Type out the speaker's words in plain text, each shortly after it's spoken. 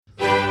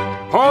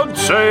Pod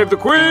save the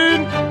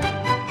Queen!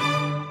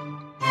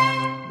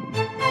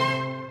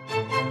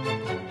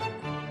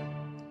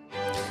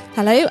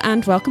 Hello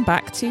and welcome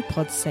back to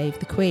Pod Save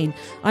the Queen.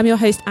 I'm your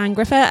host Anne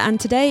Griffer and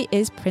today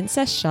is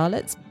Princess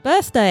Charlotte's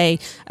birthday.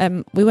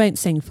 We won't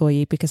sing for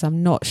you because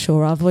I'm not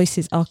sure our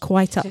voices are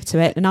quite up to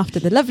it, and after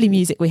the lovely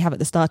music we have at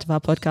the start of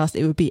our podcast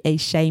it would be a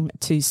shame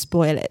to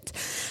spoil it.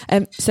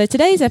 So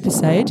today's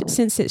episode,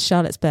 since it's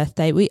Charlotte's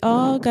birthday, we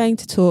are going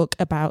to talk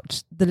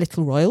about the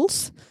little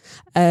royals.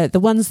 The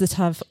ones that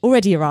have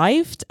already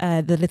arrived,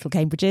 the little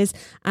Cambridges,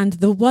 and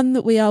the one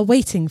that we are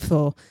waiting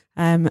for,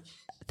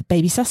 the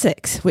baby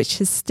Sussex, which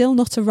has still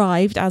not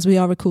arrived as we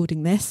are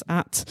recording this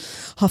at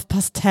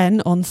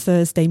 10:30 on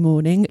Thursday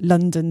morning,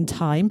 London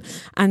time.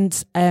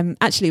 And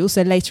actually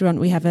also later on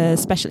we have a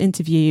special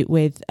interview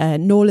with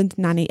Norland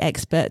nanny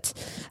expert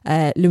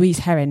Louise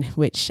Herron,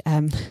 which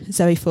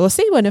Zoe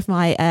Forsey, one of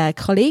my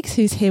colleagues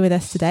who's here with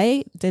us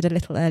today, did a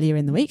little earlier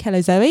in the week.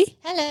 Hello, Zoe.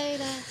 Hello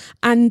there.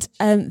 And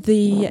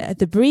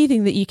the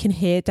breathing that you can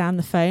hear down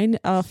the phone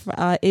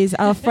is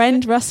our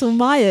friend Russell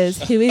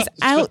Myers, who is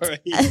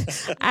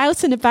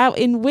out and about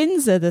in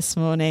Windsor this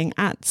morning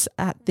at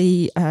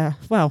the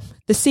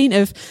the scene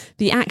of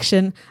the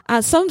action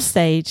at some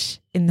stage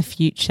in the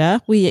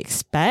future, we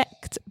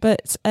expect.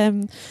 But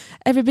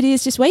everybody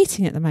is just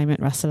waiting at the moment,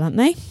 Russell, aren't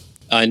they?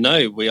 I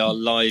know, we are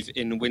live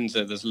in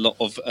Windsor. There's a lot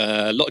of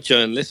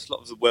journalists, a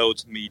lot of the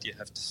world's media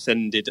have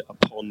descended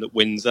upon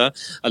Windsor.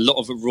 A lot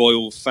of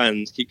royal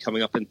fans keep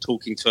coming up and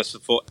talking to us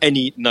for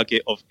any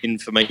nugget of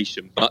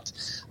information. But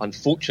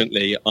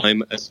unfortunately,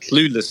 I'm as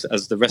clueless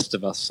as the rest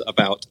of us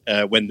about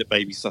when the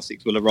baby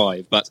Sussex will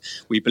arrive. But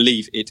we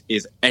believe it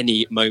is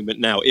any moment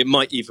now. It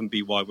might even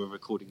be why we're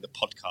recording the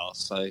podcast.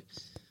 So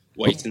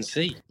wait and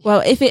see.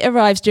 Well, if it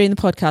arrives during the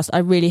podcast, I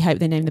really hope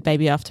they name the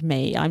baby after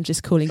me. I'm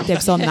just calling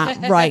dibs on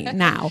that right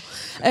now.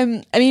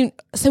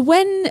 So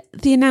when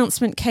the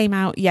announcement came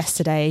out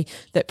yesterday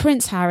that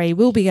Prince Harry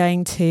will be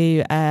going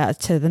to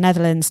the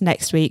Netherlands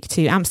next week,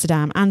 to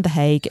Amsterdam and The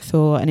Hague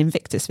for an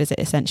Invictus visit,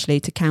 essentially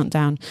to count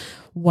down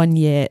 1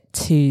 year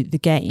to the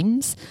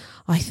Games,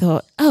 I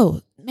thought,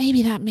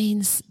 maybe that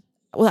means...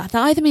 Well, that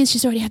either means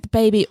she's already had the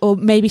baby, or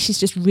maybe she's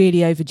just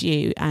really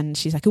overdue and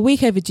she's like a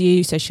week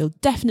overdue, so she'll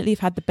definitely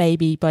have had the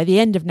baby by the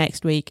end of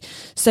next week,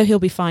 so he'll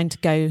be fine to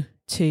go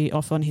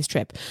off on his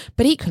trip.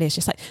 But equally, it's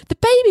just like, the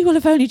baby will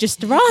have only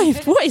just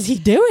arrived. What is he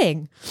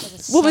doing?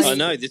 I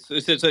know, this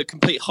is a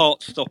complete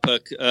heart stopper,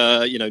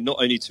 not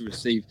only to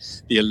receive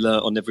the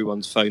alert on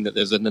everyone's phone that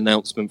there's an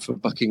announcement from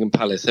Buckingham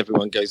Palace.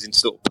 Everyone goes into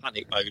sort of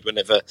panic mode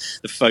whenever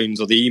the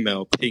phones or the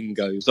email ping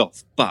goes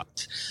off.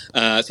 But,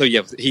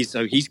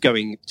 he's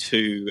going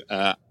to...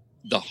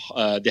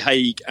 The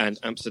Hague and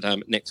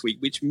Amsterdam next week,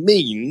 which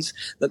means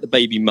that the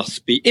baby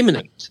must be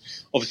imminent.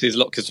 Obviously, there's a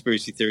lot of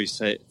conspiracy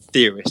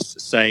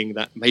theorists saying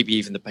that maybe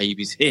even the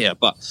baby's here,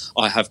 but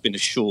I have been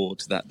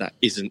assured that that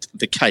isn't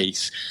the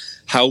case.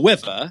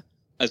 However,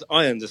 as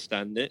I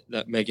understand it,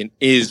 that Meghan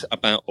is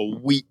about a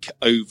week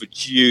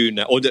overdue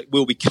now, or that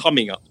will be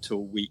coming up to a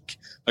week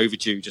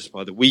overdue just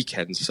by the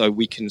weekend. So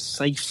we can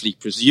safely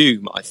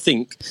presume, I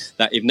think,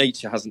 that if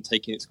nature hasn't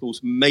taken its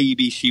course,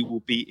 maybe she will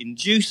be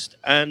induced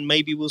and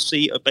maybe we'll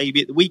see a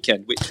baby at the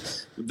weekend, which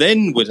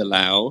then would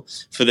allow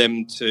for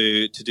them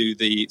to do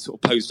the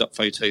sort of posed up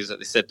photos that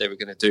they said they were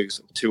going to do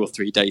sort of 2 or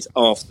 3 days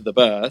after the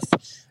birth.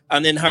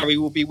 And then Harry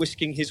will be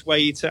whisking his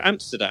way to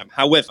Amsterdam.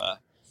 However,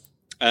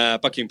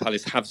 Buckingham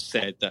Palace have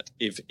said that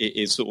if it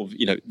is sort of,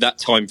 that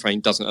time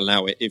frame doesn't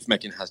allow it, if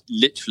Meghan has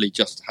literally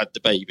just had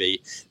the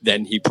baby,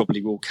 then he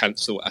probably will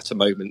cancel at a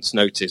moment's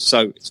notice.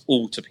 So it's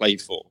all to play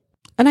for.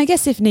 And I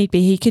guess if need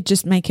be, he could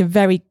just make a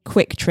very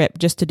quick trip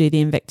just to do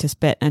the Invictus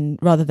bit, and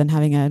rather than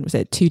having a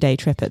 2-day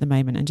trip at the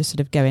moment, and just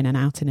sort of go in and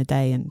out in a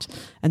day and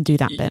do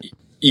that bit.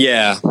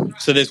 Yeah,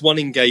 so there's one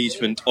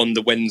engagement on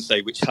the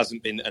Wednesday which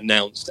hasn't been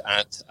announced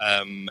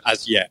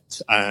as yet,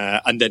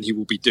 and then he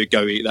will be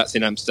going. That's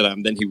in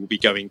Amsterdam. Then he will be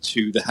going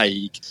to The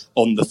Hague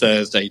on the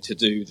Thursday to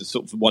do the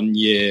sort of 1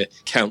 year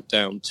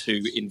countdown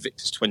to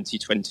Invictus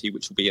 2020,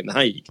 which will be in The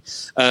Hague.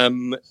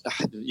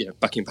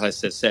 Buckingham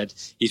Palace has said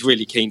he's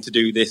really keen to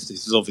do this.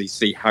 This is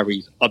obviously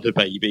Harry's other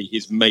baby,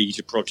 his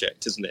major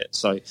project, isn't it?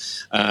 So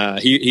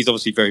he's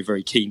obviously very,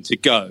 very keen to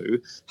go.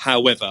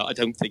 However, I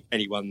don't think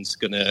anyone's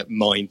going to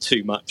mind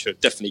too much, or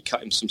definitely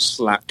cut him some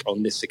slack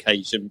on this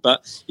occasion.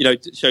 But,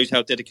 it shows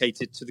how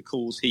dedicated to the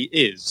cause he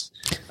is.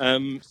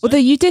 Although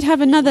you did have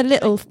another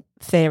little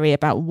theory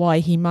about why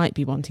he might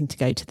be wanting to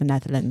go to the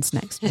Netherlands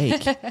next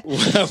week.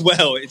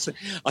 Well,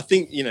 I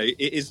think,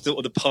 it is sort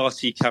of the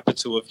party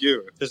capital of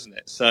Europe, isn't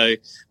it? So,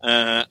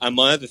 and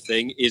my other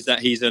thing is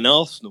that he's an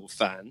Arsenal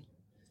fan,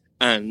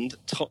 and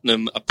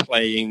Tottenham are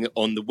playing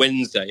on the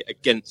Wednesday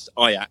against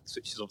Ajax,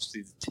 which is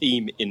obviously the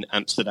team in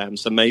Amsterdam.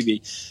 So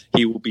maybe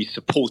he will be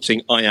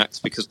supporting Ajax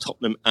because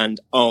Tottenham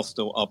and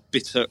Arsenal are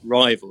bitter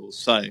rivals.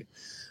 So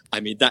I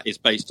mean, that is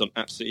based on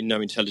absolutely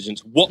no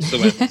intelligence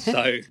whatsoever.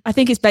 So I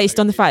think it's based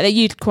on the fact that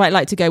you'd quite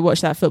like to go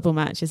watch that football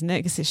match, isn't it?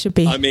 Because it should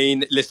be. I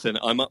mean, listen,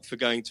 I'm up for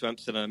going to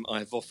Amsterdam. I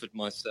have offered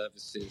my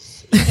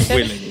services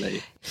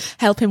willingly.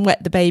 Help him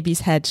wet the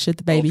baby's head should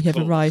the baby have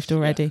arrived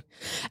already.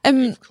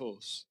 Of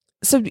course.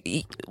 So,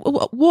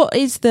 what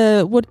is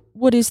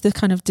the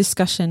kind of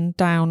discussion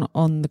down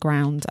on the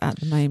ground at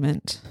the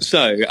moment?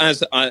 So,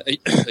 as I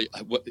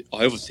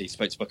obviously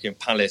spoke to Buckingham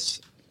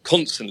Palace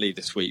constantly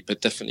this week,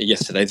 but definitely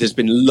yesterday. There's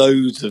been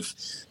loads of,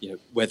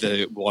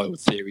 wild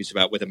theories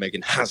about whether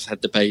Meghan has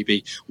had the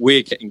baby.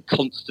 We're getting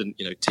constant,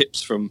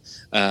 tips from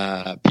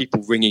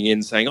people ringing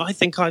in saying, "I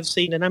think I've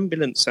seen an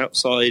ambulance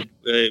outside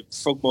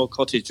Frogmore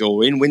Cottage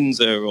or in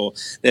Windsor, or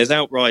there's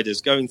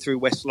outriders going through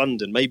West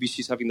London. Maybe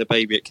she's having the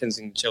baby at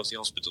Kensington Chelsea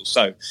Hospital."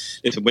 So,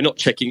 listen, we're not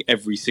checking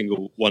every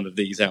single one of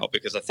these out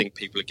because I think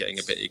people are getting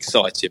a bit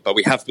excited, but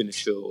we have been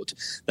assured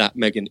that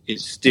Meghan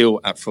is still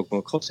at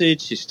Frogmore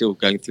Cottage. She's still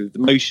going through the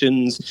motions.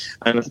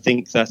 And I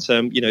think that,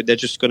 they're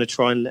just going to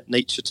try and let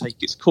nature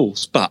take its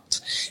course.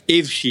 But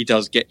if she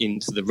does get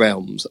into the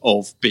realms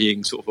of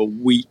being sort of a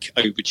week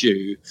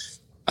overdue,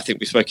 I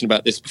think we've spoken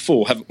about this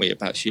before, haven't we?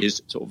 About she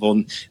is sort of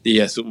on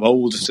the sort of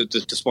older,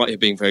 despite her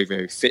being very,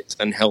 very fit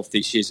and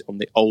healthy, she is on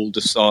the older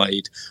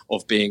side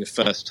of being a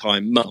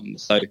first-time mum.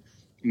 So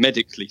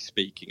medically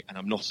speaking, and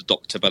I'm not a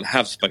doctor, but I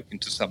have spoken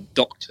to some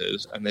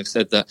doctors, and they've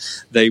said that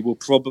they will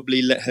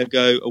probably let her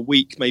go a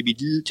week, maybe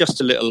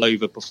just a little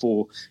over,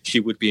 before she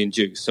would be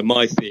induced. So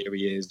my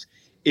theory is,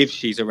 if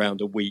she's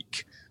around a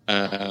week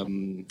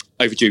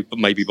overdue, but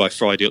maybe by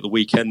Friday at the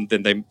weekend,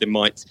 then they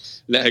might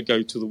let her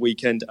go to the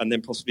weekend and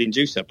then possibly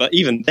induce her. But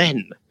even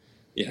then,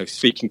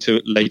 speaking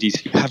to ladies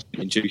who have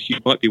been induced, you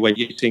might be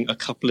waiting a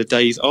couple of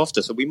days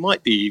after. So we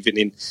might be even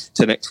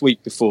into next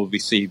week before we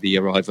see the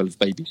arrival of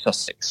baby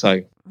Sussex.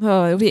 So,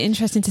 it'll be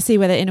interesting to see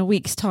whether in a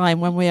week's time,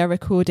 when we are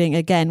recording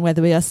again,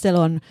 whether we are still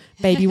on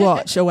baby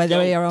watch or whether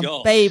we are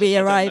on baby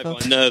arrival.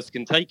 My nerves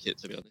can take it,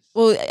 to be honest.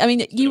 Well, I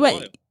mean,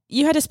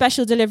 you had a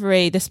special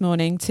delivery this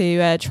morning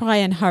to try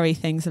and hurry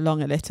things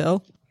along a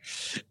little.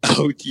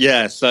 Oh,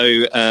 yeah.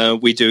 So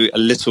we do a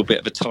little bit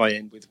of a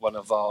tie-in with one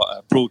of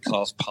our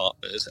broadcast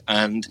partners,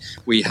 and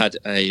we had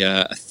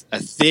a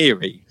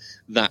theory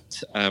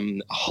that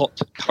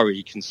hot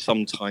curry can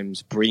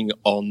sometimes bring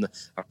on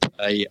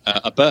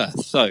a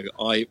birth. So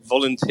I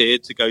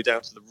volunteered to go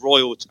down to the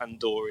Royal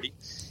Tandoori,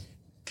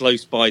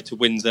 close by to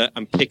Windsor,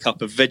 and pick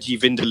up a veggie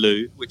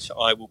vindaloo, which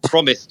I will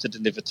promise to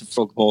deliver to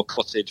Frogmore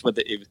Cottage.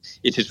 Whether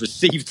it is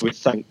received with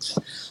thanks,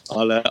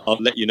 I'll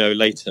let you know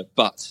later.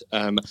 But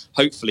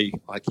hopefully,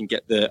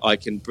 I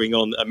can bring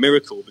on a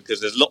miracle, because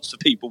there's lots of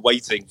people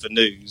waiting for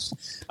news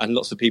and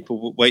lots of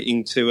people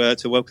waiting to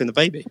welcome the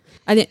baby.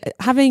 And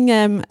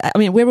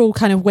we're all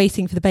kind of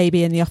waiting for the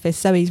baby in the office.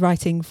 Zoe's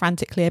writing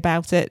frantically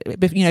about it,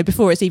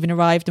 before it's even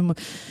arrived. And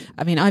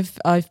I mean,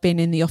 I've been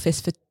in the office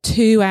for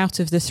 2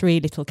 out of the 3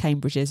 little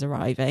Cambridges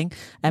arriving.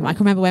 I can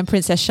remember when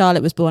Princess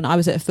Charlotte was born, I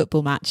was at a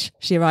football match.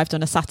 She arrived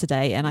on a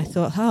Saturday, and I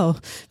thought,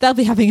 they'll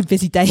be having a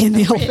busy day in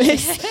the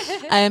office.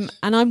 And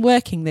I'm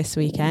working this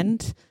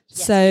weekend.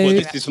 Yes. So, well,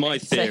 this is my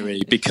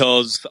theory,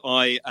 because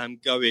I am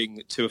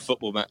going to a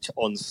football match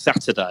on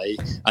Saturday,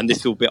 and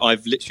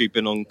I've literally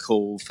been on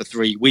call for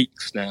 3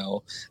 weeks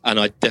now, and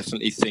I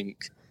definitely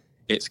think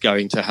it's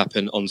going to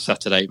happen on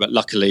Saturday. But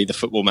luckily, the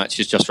football match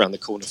is just around the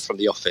corner from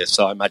the office,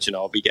 so I imagine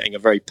I'll be getting a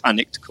very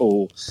panicked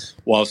call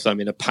whilst I'm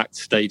in a packed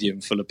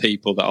stadium full of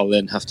people that I'll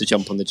then have to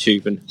jump on the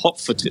tube and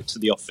hot-foot it to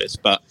the office.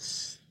 But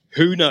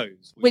who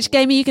knows? Which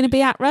game are you going to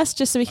be at, Russ?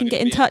 Just so we can get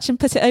in touch and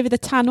put it over the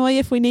tannoy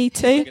if we need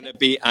to. We're going to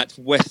be at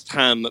West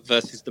Ham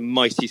versus the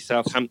mighty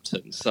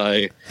Southampton. So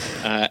it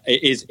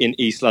is in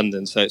East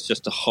London, so it's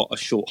just a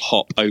short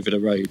hop over the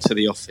road to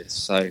the office.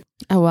 So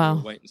wow.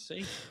 We'll wait and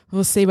see.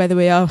 We'll see whether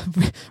we are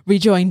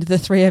rejoined, the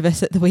 3 of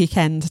us, at the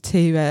weekend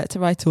to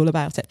write all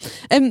about it.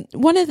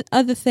 One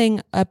other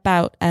thing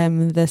about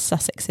the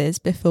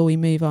Sussexes, before we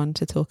move on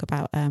to talk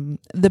about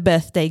the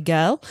birthday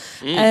girl.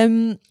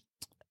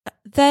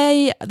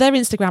 Their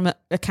Instagram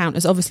account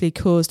has obviously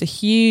caused a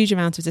huge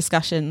amount of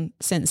discussion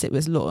since it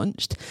was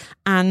launched,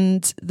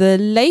 and the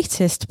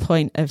latest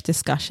point of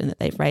discussion that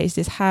they've raised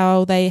is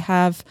how they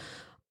have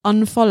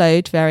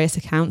unfollowed various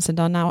accounts and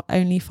are now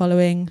only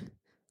following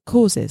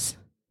causes.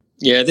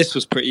 Yeah, this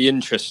was pretty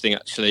interesting,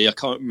 actually. I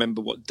can't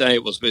remember what day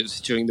it was, but it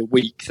was during the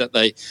week that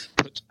they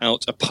put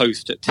out a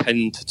post at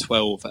 10 to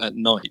 12 at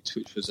night,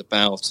 which was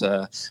about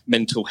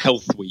Mental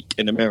Health Week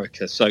in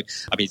America. So,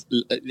 I mean,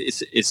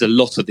 it's a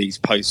lot of these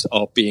posts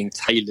are being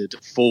tailored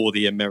for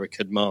the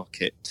American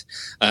market.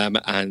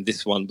 And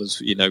this one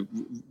was,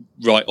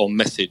 right on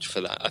message for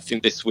that. I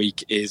think this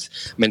week is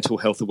Mental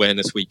Health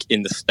Awareness Week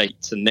in the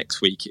States, and next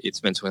week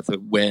it's Mental Health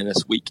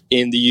Awareness Week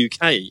in the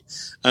UK.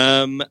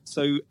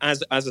 So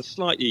as a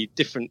slightly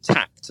different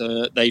tact,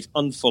 they've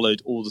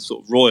unfollowed all the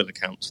sort of royal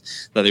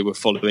accounts that they were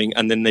following,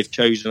 and then they've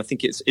chosen, I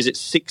think is it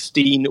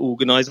 16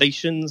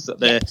 organisations that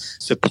they're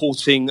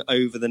supporting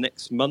over the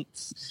next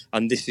month.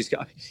 And this is,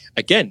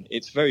 again,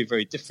 it's very,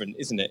 very different,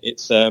 isn't it?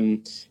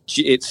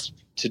 It's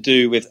to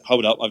do with.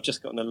 Hold up, I've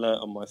just got an alert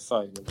on my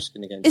phone. I'm just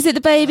going to go. Is it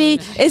the baby?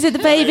 Is it the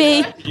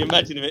baby? Can you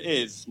imagine if it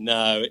is?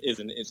 No, it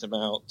isn't. It's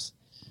about.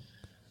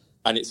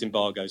 And it's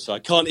embargo, so I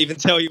can't even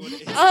tell you what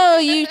it is. Oh,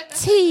 you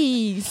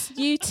tease.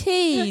 You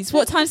tease.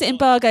 What time's it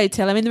embargoed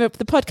till? I mean, the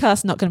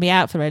podcast's not going to be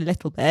out for a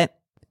little bit.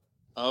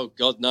 Oh,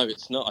 God, no,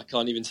 it's not. I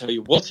can't even tell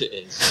you what it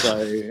is. So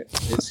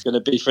it's going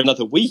to be for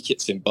another week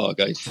it's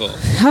embargoed for.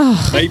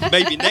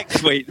 Maybe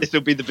next week this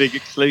will be the big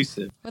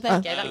exclusive. Well, there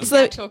you go. That was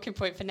our talking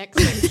point for next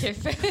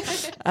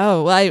week.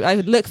 Oh, well, I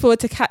would look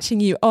forward to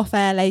catching you off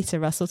air later,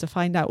 Russell, to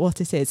find out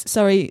what it is.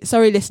 Sorry,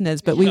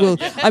 listeners, but we will.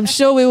 I'm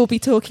sure we will be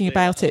talking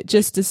about it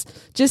just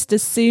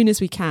as soon as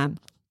we can.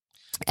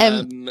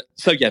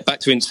 So yeah, back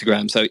to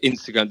Instagram. So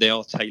Instagram, they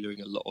are tailoring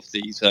a lot of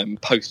these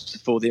posts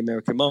for the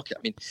American market.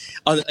 I mean,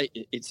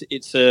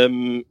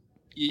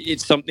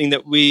 it's something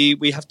that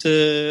we have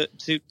to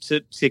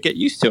get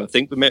used to. I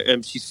think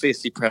she's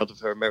fiercely proud of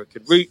her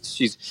American roots.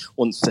 She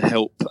wants to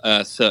help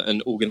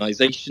certain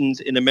organisations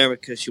in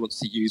America. She wants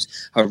to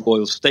use her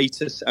royal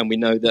status, and we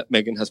know that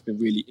Meghan has been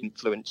really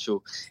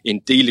influential in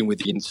dealing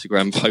with the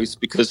Instagram posts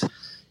because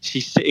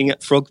she's sitting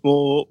at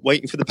Frogmore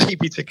waiting for the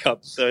baby to come.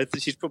 So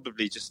she's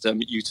probably just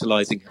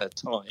utilising her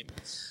time.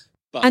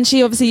 And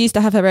she obviously used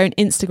to have her own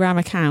Instagram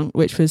account,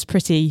 which was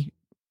pretty,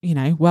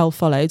 well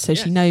followed. So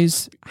yes, she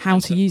knows how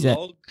to use it.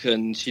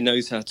 And she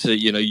knows how to,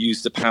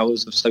 use the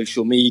powers of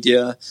social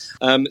media.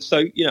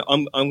 So,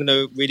 I'm going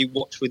to really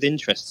watch with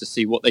interest to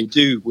see what they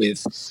do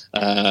with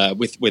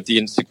the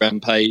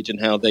Instagram page and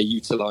how they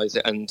utilise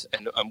it and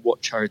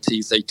what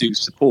charities they do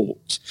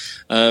support.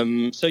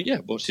 So, yeah,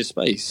 watch this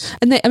space.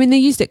 And they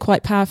used it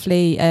quite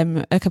powerfully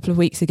a couple of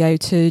weeks ago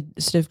to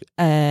sort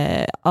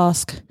of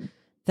ask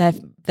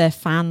their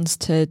fans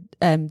to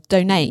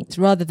donate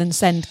rather than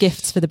send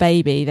gifts for the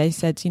baby. They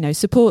said,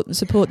 support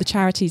the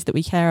charities that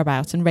we care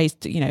about, and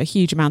raised a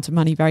huge amount of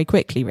money very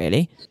quickly,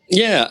 really.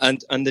 Yeah,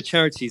 and the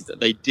charities that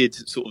they did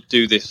sort of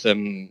do this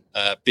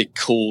big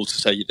call to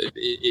say,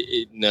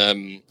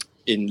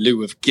 in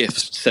lieu of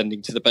gifts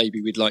sending to the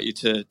baby, we'd like you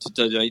to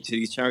donate to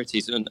these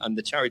charities, and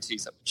the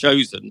charities that were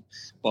chosen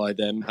by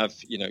them have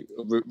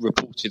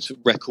reported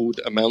record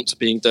amounts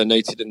being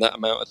donated in that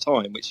amount of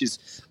time, which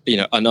is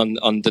an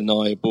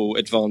undeniable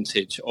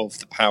advantage of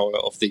the power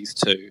of these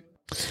two.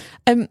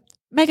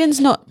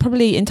 Meghan's not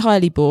probably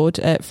entirely bored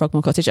at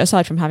Frogmore Cottage,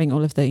 aside from having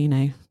all of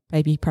the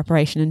baby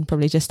preparation and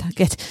probably just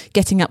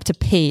getting up to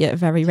pee at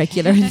very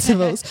regular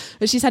intervals,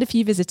 but she's had a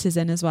few visitors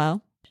in as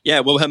well.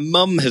 Yeah, well, her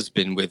mum has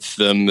been with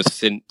them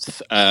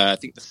since, I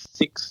think, the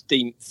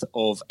 16th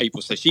of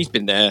April. So she's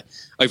been there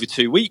over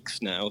 2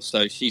 weeks now.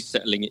 So she's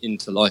settling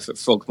into life at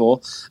Frogmore.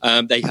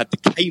 They had the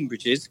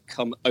Cambridges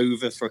come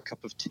over for a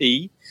cup of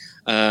tea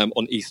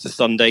on Easter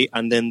Sunday.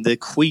 And then the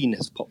Queen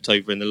has popped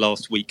over in the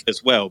last week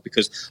as well,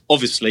 because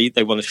obviously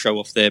they want to show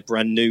off their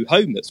brand new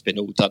home that's been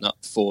all done up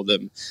for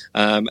them.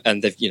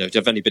 And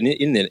they've only been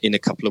in a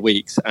couple of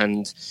weeks.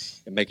 And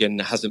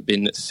Meghan hasn't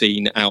been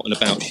seen out and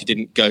about. She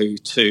didn't go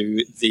to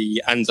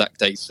the Anzac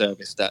Day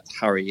service that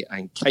Harry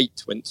and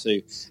Kate went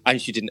to, and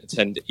she didn't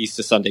attend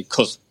Easter Sunday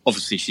because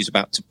obviously she's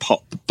about to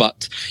pop.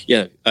 But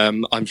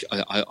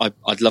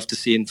I'd love to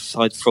see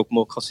inside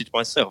Frogmore Cottage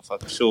myself.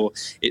 I'm sure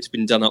it's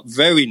been done up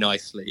very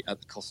nicely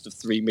at the cost of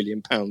 £3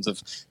 million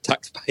of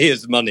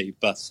taxpayers' money.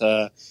 But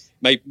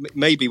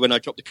maybe when I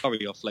drop the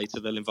curry off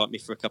later, they'll invite me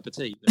for a cup of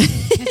tea.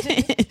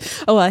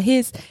 Oh well,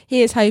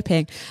 here's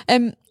hoping.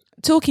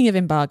 Talking of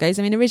embargoes,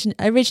 I mean,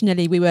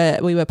 originally we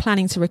were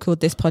planning to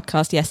record this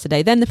podcast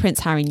yesterday. Then the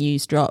Prince Harry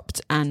news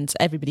dropped, and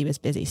everybody was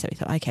busy. So we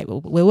thought, okay,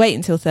 well, we'll wait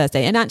until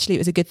Thursday. And actually, it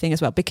was a good thing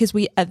as well, because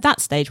at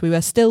that stage we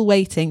were still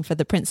waiting for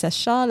the Princess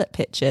Charlotte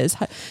pictures.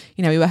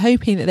 We were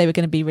hoping that they were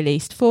going to be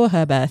released for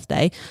her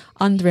birthday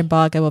under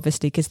embargo,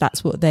 obviously, because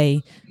that's what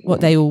they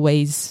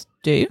always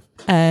do.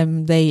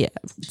 They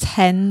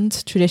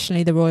tend,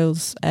 traditionally, the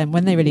royals,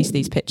 when they release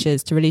these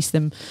pictures, to release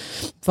them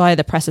via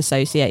the press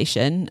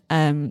association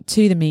to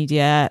the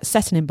media,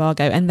 set an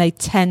embargo, and they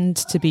tend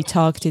to be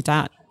targeted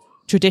at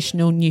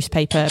traditional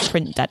newspaper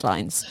print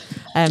deadlines.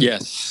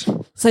 Yes.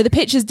 So the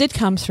pictures did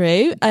come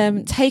through,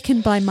 taken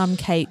by Mum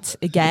Kate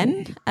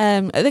again.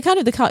 They're kind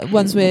of the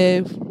ones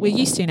we're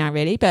used to now,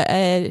 really.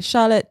 But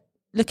Charlotte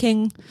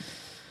looking,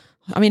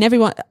 I mean,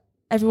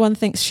 everyone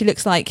thinks she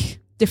looks like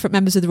different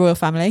members of the royal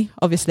family,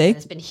 obviously.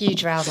 There's been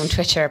huge rows on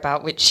Twitter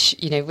about which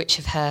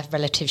of her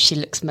relatives she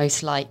looks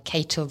most like,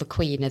 Kate or the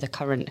Queen, are the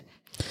current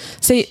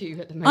two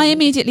at the moment. I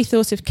immediately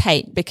thought of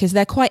Kate because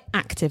they're quite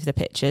active, the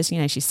pictures.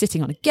 She's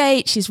sitting on a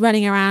gate, she's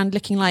running around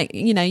looking like,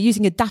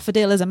 using a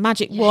daffodil as a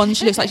magic wand.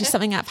 She looks like she's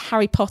something out of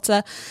Harry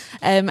Potter.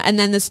 And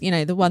then there's,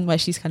 the one where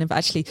she's kind of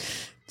actually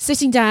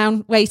sitting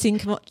down, waiting,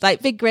 come on,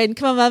 like big grin,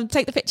 come on, Mum,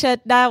 take the picture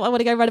now, I want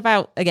to go run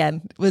about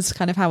again, was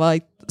kind of how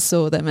I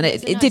saw them. And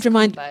it did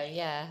remind combo,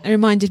 yeah. It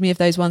reminded me of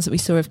those ones that we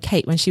saw of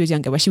Kate when she was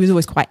younger, where she was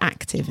always quite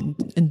active and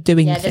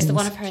doing things. Yeah, there's the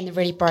one of her in the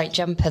really bright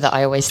jumper that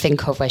I always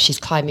think of, where she's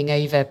climbing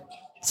over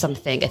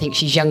something. I think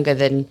she's younger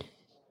than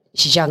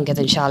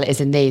Charlotte is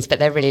in these, but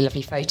they're really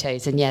lovely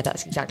photos. And yeah,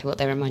 that's exactly what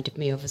they reminded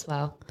me of as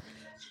well.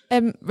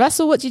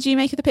 Russell, what did you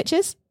make of the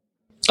pictures?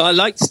 So I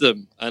liked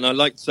them, and I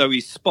liked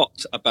Zoe's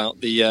spot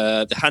about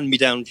the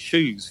hand-me-down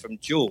shoes from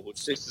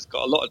George. This has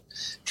got a lot of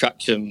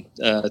traction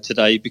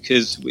today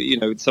because,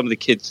 with some of the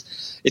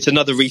kids, it's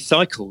another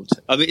recycled.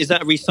 I mean, is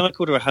that a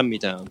recycled or a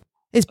hand-me-down?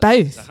 It's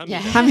both. It's a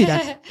hand-me-down.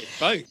 Hand-me-down. It's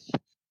both.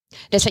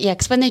 It's like,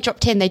 because when they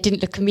dropped in, they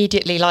didn't look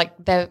immediately like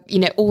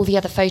all the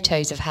other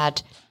photos have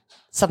had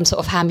some sort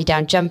of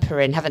hand-me-down jumper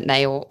in, haven't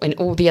they? Or in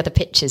all the other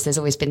pictures, there's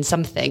always been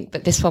something,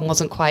 but this one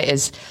wasn't quite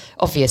as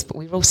obvious. But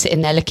we were all sitting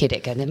there looking at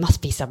it going, there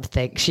must be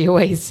something.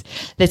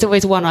 There's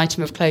always one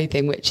item of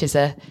clothing, which is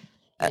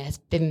has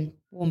been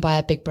worn by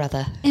a big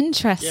brother.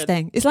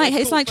 Interesting. Yeah,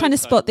 it's like trying to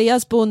spot the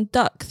Usborne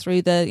duck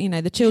through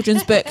the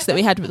children's books that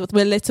we had when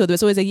we were little. There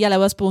was always a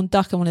yellow Usborne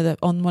duck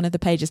on one of the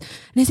pages.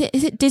 And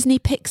is it Disney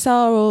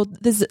Pixar, or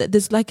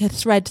there's like a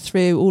thread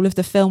through all of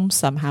the films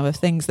somehow of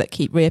things that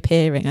keep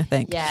reappearing, I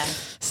think. Yeah.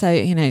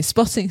 So,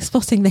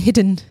 spotting the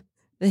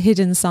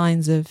hidden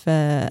signs of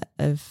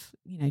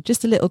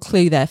just a little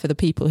clue there for the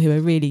people who are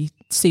really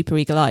super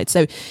eagle-eyed.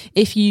 So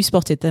if you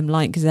spotted them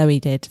like Zoe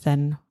did,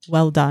 then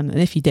well done. And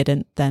if you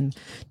didn't, then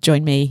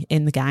join me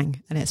in the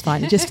gang and it's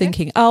fine. You're just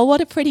thinking, oh,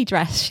 what a pretty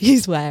dress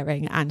she's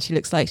wearing, and she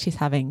looks like she's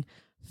having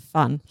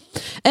fun.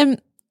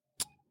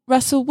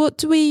 Russell,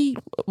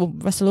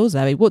 Russell or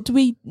Zoe, what do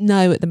we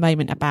know at the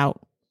moment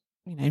about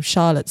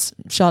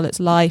Charlotte's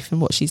life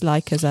and what she's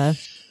like as a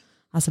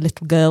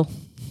little girl?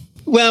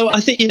 Well, I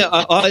think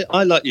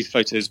I like these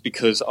photos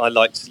because I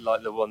like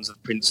the ones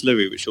of Prince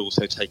Louis, which are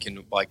also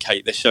taken by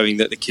Kate. They're showing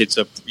that the kids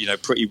are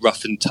pretty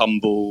rough and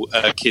tumble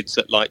kids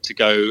that like to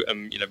go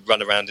and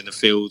run around in the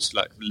fields.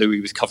 Like Louis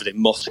was covered in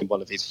moss in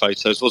one of his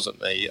photos, wasn't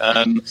they?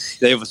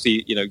 They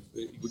obviously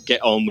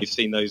get on. We've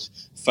seen those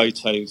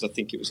photos. I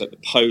think it was at the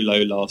Polo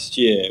last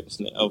year,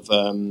 wasn't it?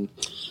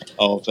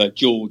 Of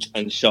George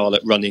and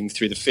Charlotte running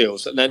through the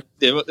fields, and then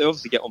they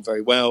obviously get on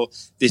very well.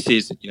 This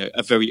is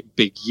a very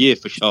big year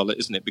for Charlotte,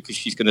 isn't it? Because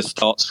she's going to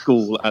start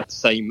school at the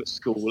same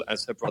school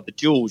as her brother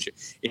George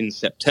in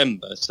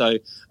September. So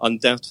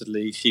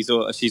undoubtedly she's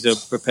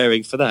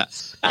preparing for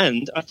that.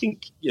 And I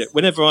think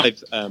whenever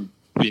I've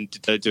been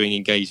doing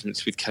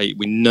engagements with Kate,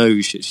 we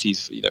know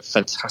she's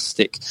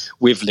fantastic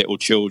with little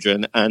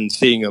children, and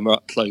seeing them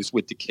up close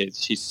with the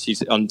kids,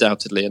 she's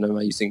undoubtedly an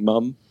amazing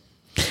mum.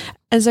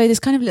 And so there's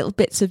kind of little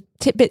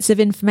tidbits of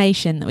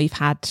information that we've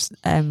had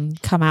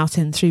come out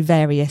in through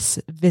various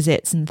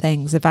visits and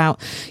things about,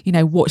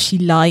 what she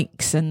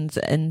likes and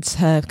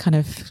her kind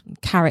of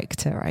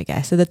character, I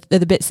guess. So they're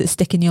the bits that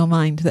stick in your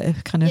mind that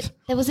are kind of...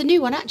 There was a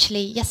new one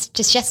actually,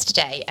 just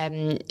yesterday,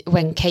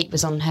 when Kate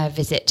was on her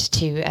visit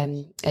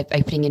to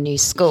opening a new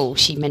school.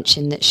 She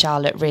mentioned that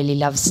Charlotte really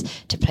loves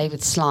to play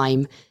with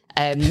slime.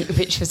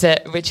 Which was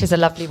a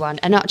lovely one.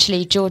 And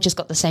actually George has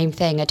got the same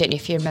thing. I don't know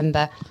if you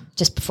remember,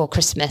 just before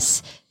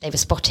Christmas they were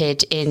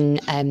spotted in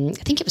I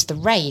think it was the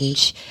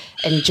Range,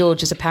 and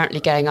George was apparently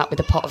going up with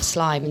a pot of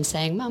slime and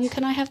saying, "Mum,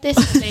 can I have this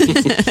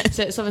please?"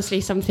 So it's obviously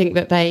something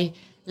that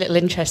little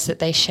interests that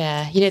they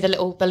share. The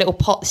little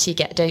pots you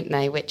get, don't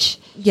they? Which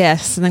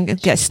yes, and then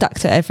get stuck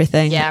to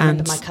everything. Yeah, I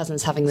remember my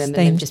cousins having them and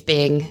them just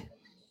being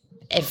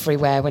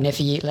everywhere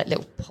whenever you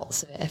little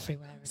pots of it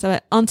everywhere. So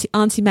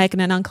Auntie Megan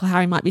and Uncle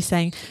Harry might be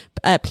saying,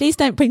 please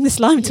don't bring the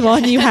slime to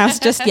our new house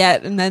just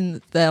yet, and then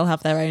they'll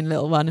have their own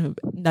little one.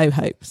 No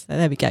hope. So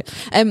there we go.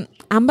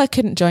 Amber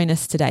couldn't join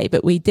us today,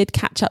 but we did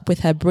catch up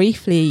with her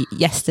briefly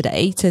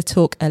yesterday to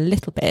talk a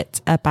little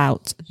bit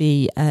about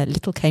the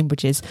Little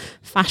Cambridge's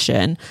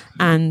fashion,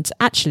 and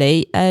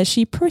actually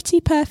she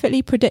pretty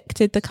perfectly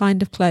predicted the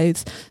kind of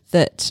clothes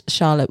that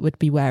Charlotte would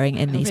be wearing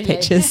in these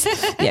pictures.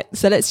 Yeah.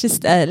 So let's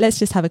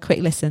just have a quick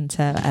listen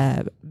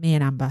to me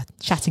and Amber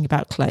chatting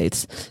about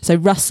clothes. So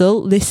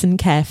Russell, listen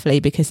carefully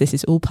because this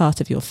is all part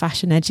of your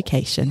fashion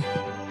education.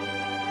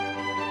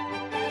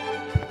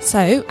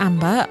 So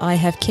Amber, I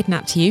have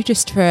kidnapped you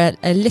just for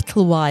a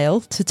little while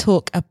to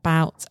talk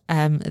about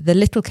the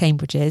Little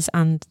Cambridges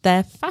and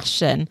their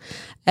fashion.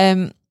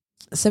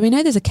 So we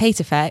know there's a Kate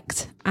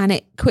effect, and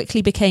it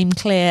quickly became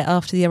clear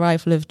after the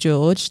arrival of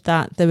George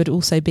that there would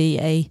also be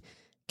a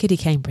Kiddie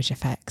Cambridge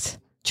effect.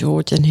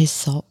 George and his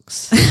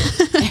socks.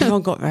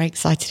 Everyone got very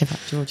excited about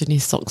George and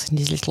his socks and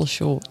his little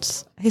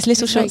shorts. His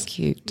little shorts, very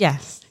cute.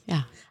 Yes,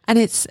 yeah, and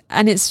it's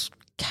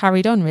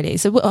carried on really.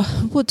 So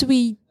what do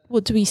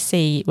we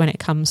see when it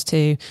comes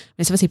to?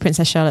 It's obviously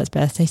Princess Charlotte's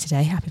birthday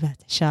today. Happy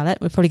birthday, Charlotte.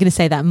 We're probably going to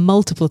say that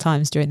multiple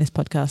times during this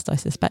podcast, I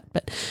suspect.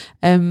 But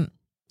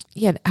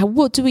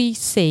what do we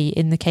see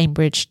in the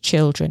Cambridge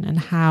children, and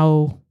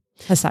how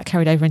has that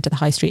carried over into the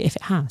high street, if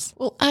it has?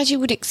 Well, as you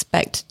would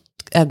expect,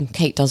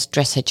 Kate does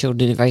dress her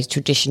children in a very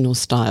traditional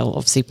style.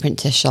 Obviously,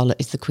 Princess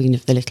Charlotte is the queen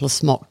of the little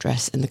smock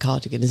dress and the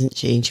cardigan, isn't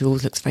she? And she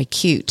always looks very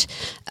cute.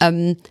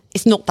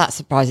 It's not that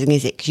surprising,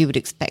 is it? Because you would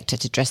expect her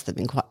to dress them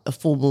in quite a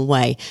formal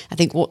way. I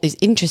think what is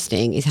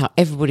interesting is how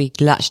everybody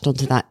latched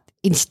onto that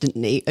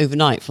instantly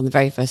overnight from the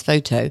very first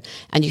photo.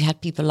 And you had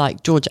people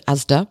like George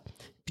Asda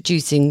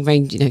producing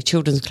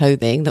children's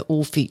clothing that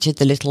all featured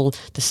the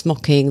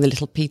smocking, the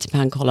little Peter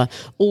Pan collar,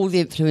 all the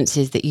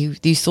influences that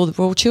you saw the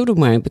royal children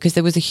wearing, because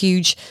there was a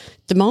huge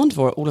demand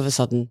for it all of a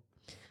sudden.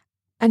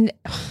 And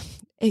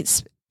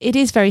it's it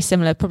is very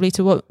similar probably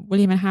to what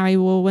William and Harry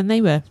wore when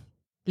they were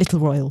little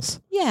royals.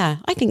 Yeah,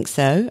 I think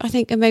so. I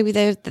think maybe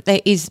there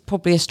is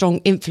probably a strong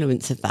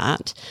influence of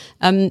that.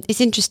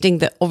 It's interesting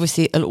that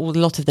obviously a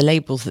lot of the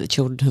labels that the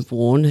children have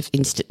worn have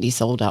instantly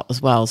sold out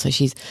as well. So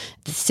she's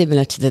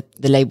similar to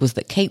the labels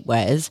that Kate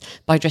wears.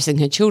 By dressing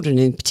her children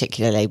in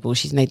particular labels,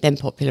 she's made them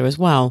popular as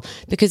well,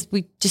 because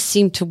we just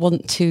seem to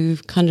want to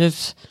kind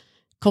of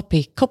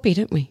copy,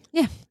 don't we?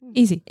 Yeah,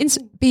 easy.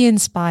 Be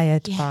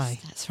inspired Yes, by.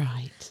 that's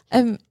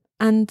right.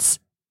 And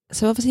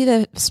so obviously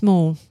they're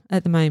small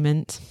at the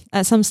moment.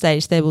 At some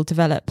stage they will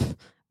develop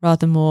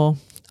rather more,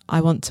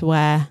 I want to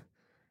wear.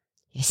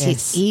 Yes,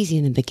 it's easy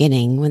in the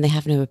beginning when they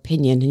have no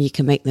opinion and you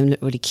can make them look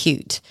really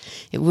cute.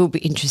 It will be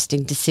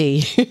interesting to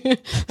see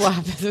what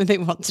happens when they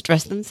want to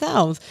dress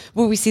themselves.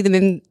 Will we see them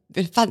in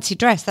a fancy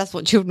dress? That's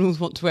what children always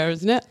want to wear,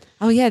 isn't it?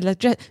 Oh yeah,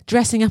 like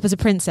dressing up as a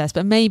princess,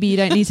 but maybe you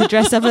don't need to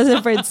dress up as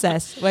a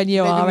princess when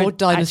you Maybe are more an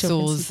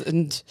dinosaurs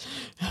and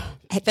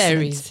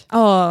fairies.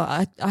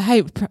 Oh, I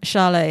hope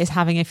Charlotte is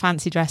having a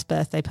fancy dress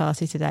birthday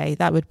party today.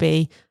 That would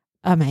be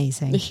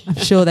amazing. I'm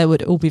sure they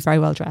would all be very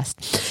well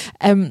dressed.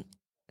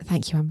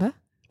 Thank you, Amber,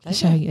 for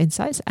sharing your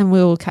insights, and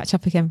we'll catch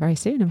up again very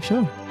soon, I'm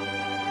sure.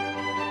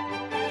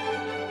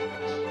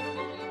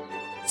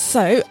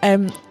 So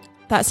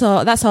that's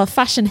our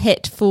fashion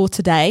hit for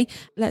today.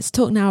 Let's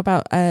talk now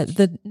about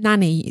the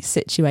nanny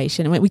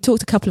situation. We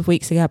talked a couple of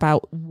weeks ago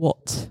about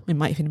it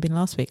might even have been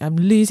last week. I'm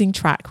losing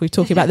track. We're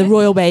talking about the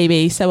royal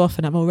baby so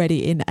often. I'm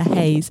already in a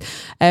haze.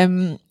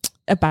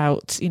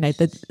 About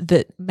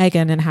that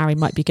Meghan and Harry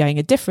might be going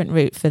a different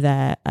route for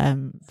their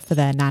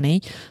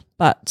nanny,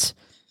 but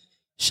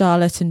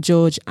Charlotte and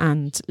George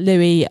and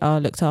Louis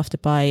are looked after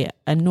by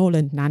a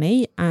Norland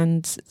nanny.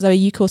 And Zoe,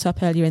 you caught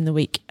up earlier in the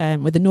week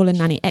with a Norland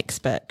nanny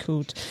expert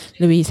called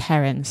Louise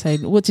Heron. So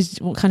what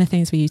kind of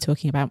things were you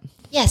talking about?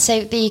 Yeah,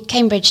 so the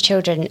Cambridge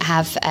children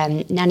have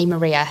Nanny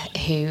Maria,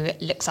 who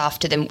looks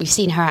after them. We've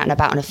seen her out and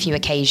about on a few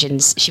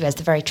occasions. She wears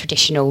the very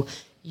traditional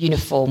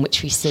uniform,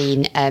 which we've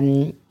seen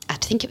I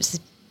think it was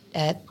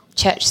a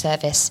church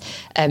service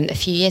a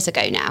few years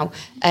ago now.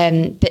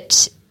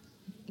 But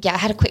yeah, I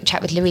had a quick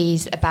chat with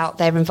Louise about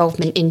their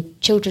involvement in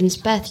children's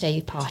birthday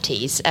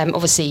parties.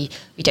 Obviously,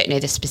 we don't know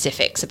the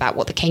specifics about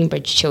what the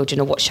Cambridge children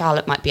or what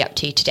Charlotte might be up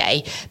to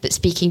today, but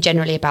speaking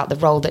generally about the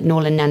role that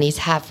Norland nannies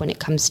have when it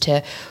comes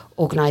to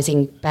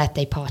organising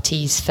birthday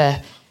parties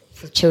for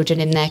children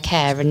in their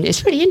care. And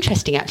it's really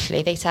interesting,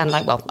 actually. They sound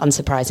like, well,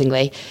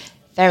 unsurprisingly,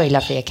 very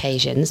lovely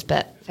occasions,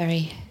 but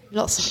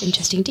lots of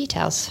interesting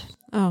details.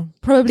 Oh,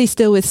 probably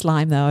still with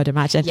slime, though, I'd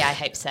imagine. Yeah, I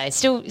hope so.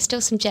 Still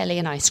some jelly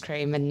and ice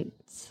cream and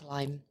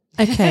slime.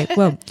 Okay,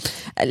 well,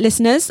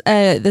 listeners,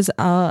 there's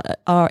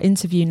our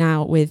interview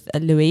now with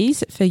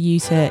Louise for you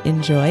to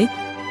enjoy.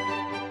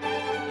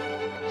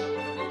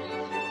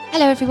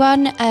 Hello,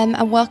 everyone,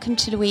 and welcome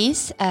to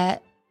Louise.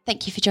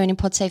 Thank you for joining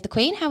Pod Save the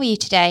Queen. How are you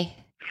today?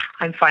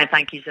 I'm fine,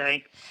 thank you,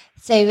 Zoe.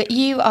 So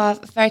you are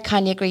very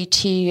kindly agreed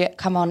to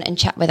come on and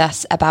chat with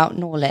us about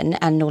Norland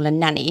and Norland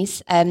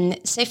nannies.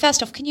 So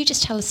first off, can you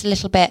just tell us a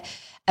little bit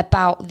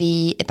about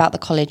the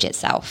college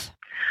itself?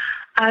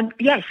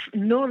 Yes,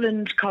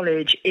 Norland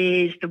College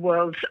is the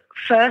world's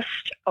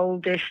first,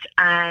 oldest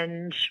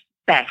and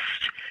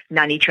best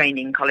nanny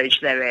training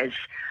college there is.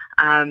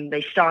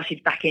 They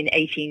started back in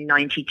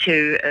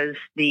 1892 as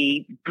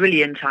the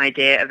brilliant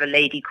idea of a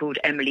lady called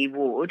Emily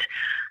Ward,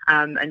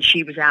 and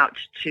she was out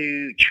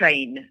to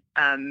train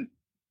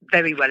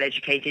very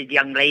well-educated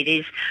young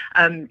ladies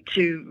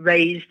to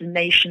raise the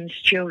nation's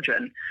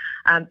children.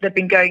 They've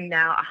been going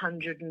now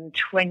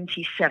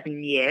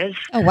 127 years.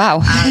 Oh,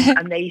 wow.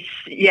 And they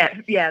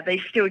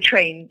still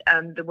train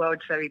the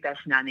world's very best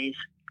nannies.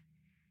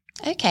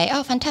 Okay.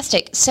 Oh,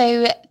 fantastic.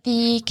 So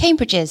the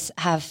Cambridges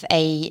have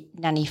a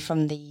nanny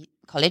from the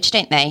college,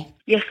 don't they?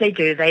 Yes, they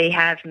do. They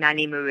have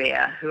Nanny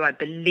Maria, who I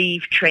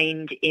believe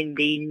trained in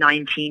the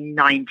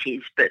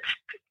 1990s, but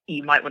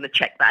you might want to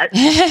check that.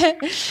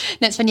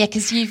 No, it's funny,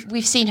 because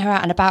we've seen her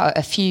out and about at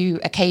a few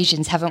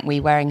occasions, haven't we,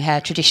 wearing her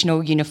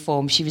traditional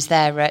uniform. She was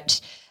there at,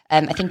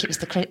 I think it was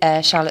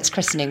the Charlotte's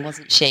christening,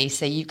 wasn't she?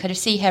 So you kind of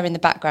see her in the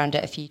background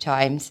at a few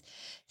times.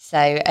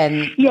 So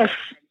yes.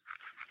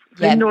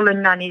 Yeah. The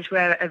Norland nannies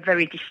wear a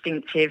very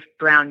distinctive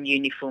brown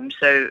uniform.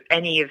 So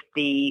any of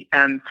the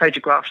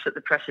photographs that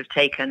the press have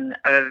taken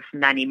of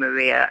Nanny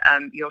Maria,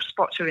 you'll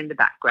spot her in the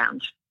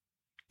background.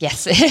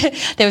 Yes,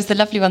 there was the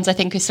lovely ones I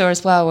think we saw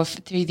as well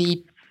through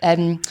the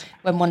when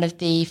one of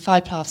the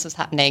fire blasts was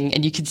happening,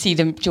 and you could see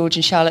them, George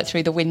and Charlotte,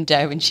 through the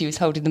window, and she was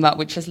holding them up,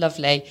 which was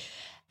lovely.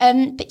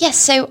 But yes,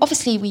 so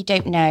obviously we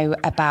don't know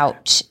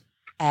about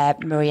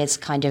Maria's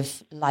kind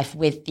of life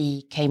with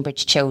the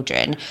Cambridge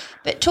children,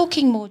 but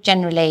talking more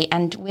generally,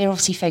 and we're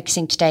obviously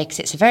focusing today because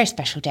it's a very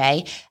special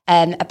day,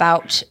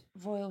 about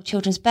royal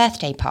children's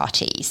birthday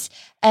parties.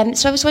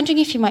 So I was wondering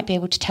if you might be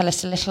able to tell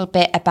us a little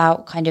bit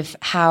about kind of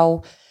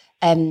how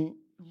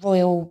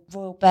royal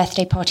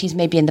birthday parties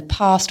maybe in the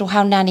past, or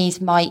how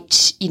nannies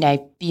might,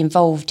 be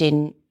involved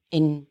in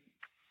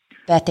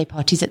birthday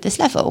parties at this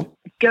level.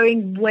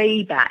 Going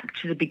way back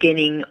to the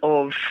beginning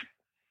of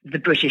the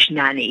British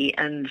nanny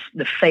and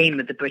the fame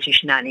of the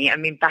British nanny. I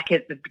mean, back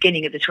at the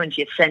beginning of the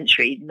 20th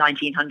century,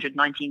 1900,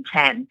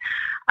 1910,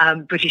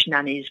 British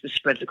nannies were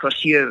spread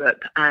across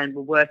Europe and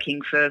were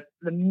working for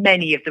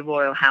many of the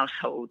royal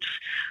households,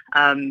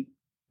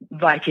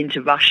 right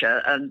into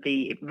Russia and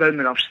the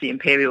Romanovs, the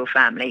imperial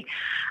family.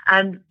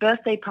 And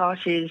birthday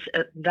parties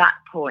at that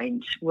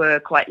point were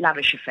quite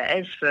lavish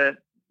affairs for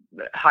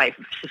high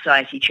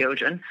society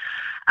children.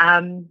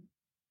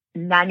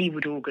 Nanny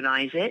would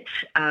organise it,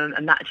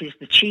 and that is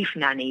the chief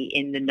nanny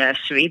in the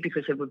nursery,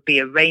 because there would be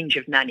a range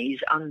of nannies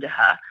under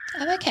her.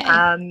 Oh, okay.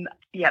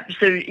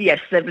 So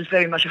yes, there was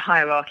very much a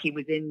hierarchy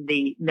within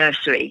the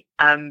nursery,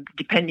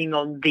 depending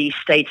on the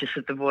status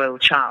of the royal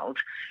child.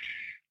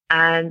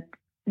 And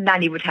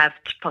nanny would have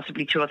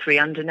possibly 2 or 3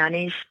 under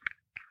nannies.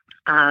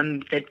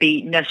 There'd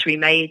be nursery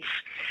maids,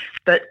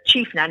 but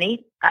chief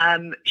nanny,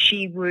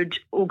 she would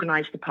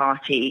organise the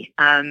party,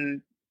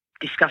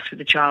 discuss with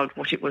the child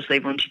what it was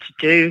they wanted to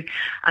do,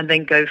 and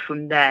then go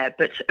from there.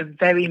 But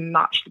very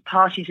much the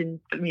parties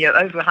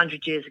over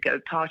 100 years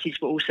ago,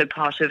 parties were also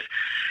part of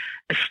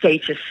a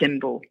status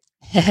symbol.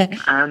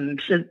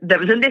 So there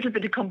was a little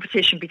bit of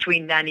competition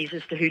between nannies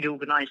as to who'd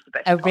organise the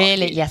best. Oh, really?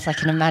 parties. Yes, I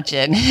can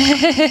imagine.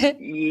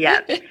 Yeah.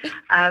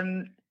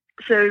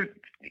 So,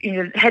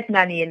 head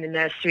nanny in the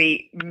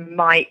nursery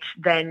might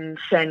then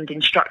send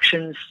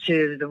instructions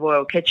to the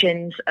royal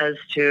kitchens as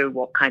to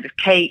what kind of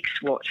cakes,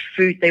 what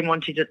food they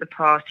wanted at the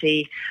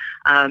party,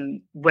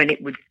 when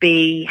it would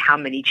be, how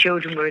many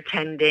children were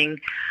attending.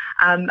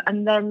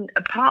 And then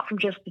apart from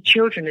just the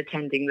children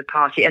attending the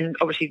party, and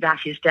obviously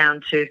that is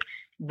down to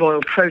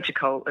royal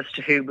protocol as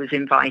to who was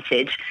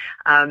invited,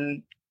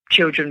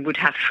 children would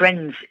have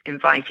friends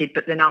invited,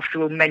 but then after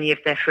all, many of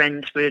their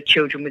friends were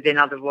children within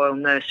other royal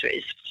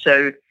nurseries.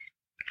 So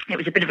it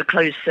was a bit of a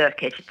closed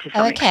circuit to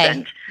some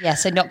extent. Yeah,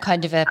 so not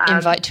kind of an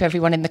invite to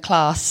everyone in the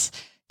class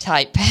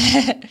type.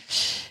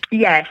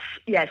 Yes.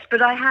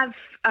 But I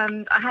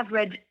have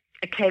read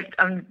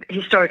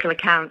historical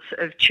accounts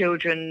of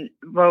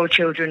royal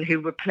children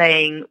who were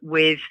playing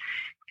with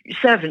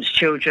servants'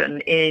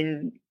 children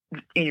in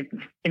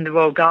the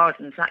royal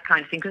gardens, that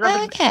kind of thing, because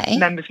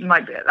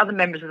other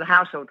members of the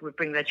household would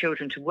bring their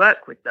children to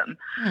work with them.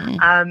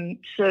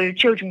 So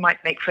children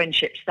might make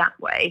friendships that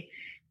way,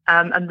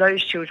 and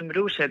those children would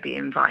also be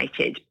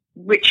invited,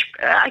 which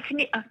I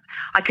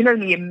can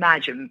only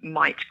imagine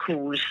might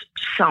cause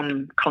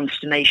some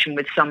consternation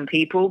with some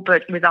people,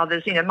 but with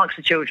others, amongst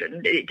the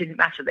children, it didn't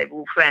matter, they were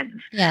all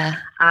friends. Yeah.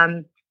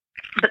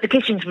 But the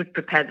kitchens would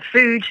prepare the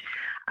food.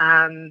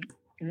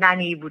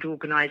 Nanny would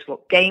organise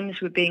what games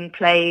were being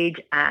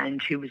played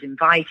and who was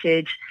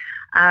invited.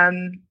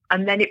 And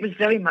then it was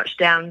very much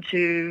down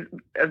to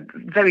a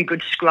very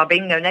good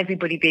scrubbing and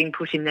everybody being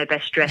put in their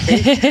best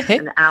dresses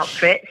and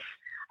outfits.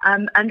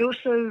 And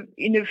also,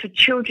 for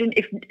children,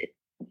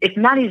 if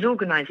Nanny's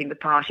organising the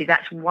party,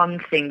 that's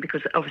one thing,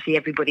 because obviously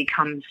everybody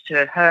comes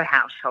to her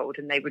household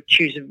and they would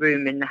choose a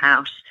room in the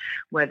house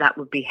where that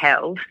would be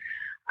held.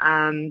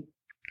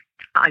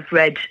 I've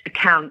read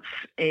accounts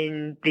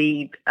in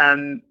the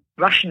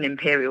Russian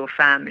imperial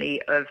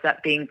family of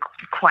that being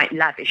quite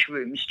lavish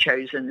rooms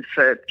chosen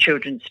for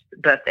children's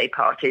birthday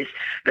parties,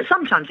 but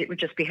sometimes it would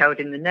just be held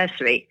in the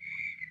nursery.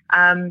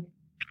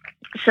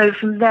 So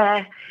from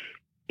there,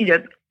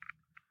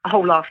 a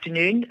whole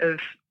afternoon of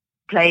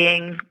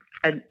playing,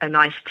 a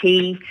nice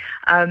tea,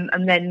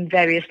 and then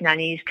various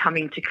nannies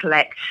coming to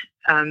collect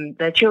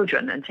their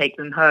children and take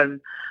them home.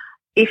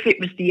 If it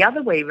was the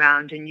other way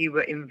round and you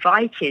were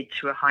invited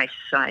to a high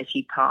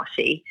society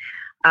party,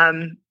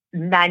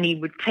 Nanny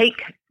would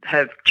take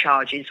her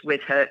charges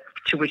with her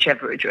to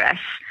whichever address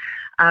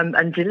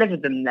and deliver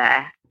them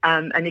there.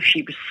 And if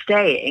she was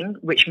staying,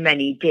 which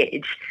many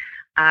did,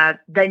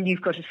 then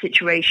you've got a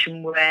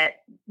situation where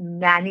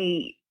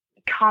Nanny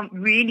can't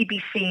really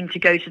be seen to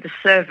go to the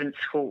servants'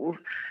 hall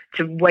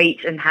to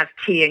wait and have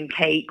tea and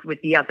cake with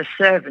the other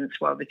servants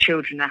while the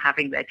children are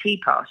having their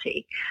tea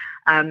party.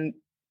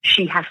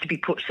 She has to be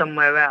put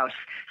somewhere else.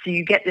 So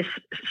you get this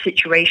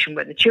situation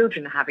where the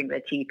children are having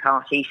their tea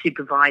party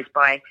supervised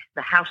by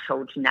the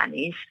household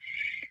nannies.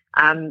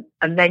 And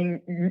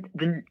then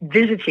the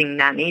visiting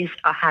nannies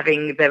are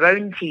having their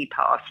own tea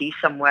party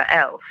somewhere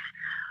else.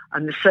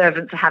 And the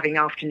servants are having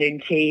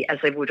afternoon tea as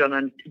they would on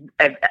an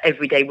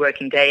everyday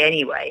working day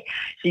anyway.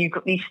 So you've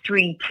got these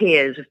 3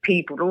 tiers of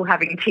people all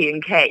having tea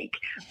and cake,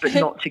 but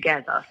not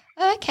together.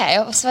 Okay,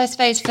 so I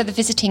suppose for the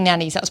visiting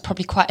nannies, that was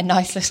probably quite a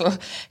nice little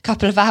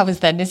couple of hours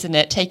then, isn't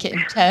it? Take it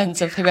in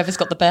turns of whoever's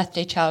got the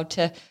birthday child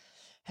to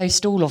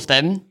host all of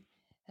them.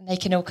 And they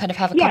can all kind of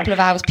have a couple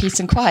of hours peace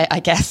and quiet, I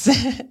guess.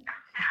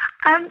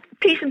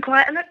 Peace and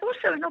quiet, and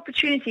also an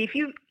opportunity, if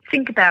you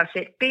think about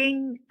it,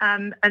 being,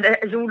 and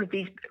as all of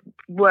these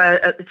were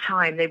at the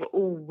time, they were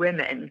all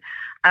women,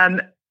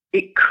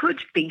 it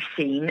could be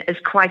seen as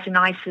quite an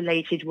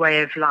isolated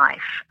way of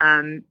life.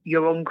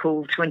 You're on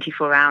call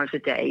 24 hours a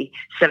day,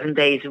 7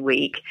 days a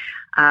week.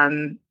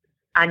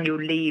 Annual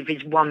leave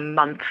is 1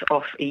 month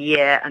off a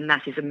year, and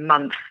that is a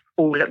month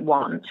all at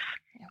once.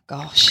 Oh,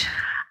 gosh.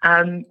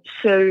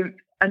 So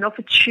an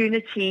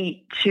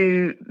opportunity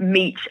to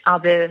meet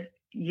other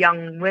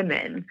young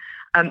women,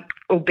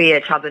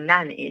 albeit other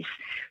nannies,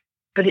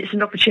 but it's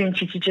an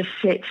opportunity to just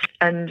sit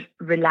and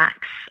relax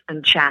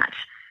and chat.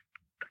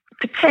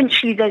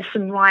 Potentially there's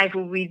some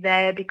rivalry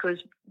there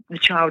because the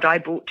child I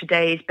bought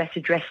today is better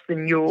dressed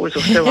than yours,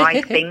 or so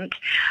I think.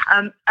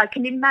 I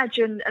can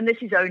imagine, and this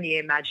is only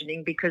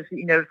imagining because,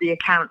 of the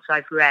accounts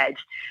I've read,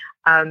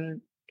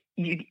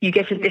 you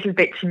get a little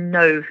bit to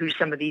know who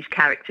some of these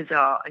characters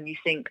are, and you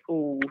think,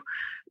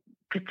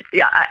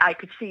 I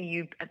could see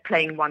you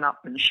playing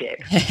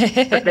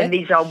one-upmanship. But then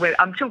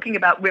I'm talking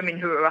about women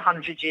who are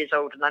 100 years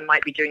old, and I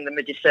might be doing them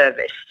a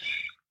disservice.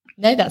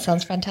 No, that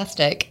sounds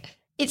fantastic.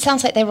 It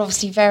sounds like they were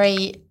obviously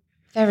very,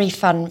 very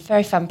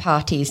fun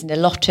parties and a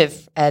lot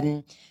of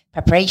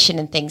preparation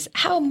and things.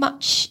 How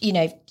much,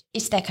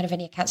 is there kind of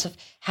any accounts of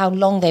how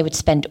long they would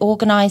spend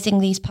organising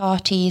these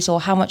parties,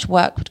 or how much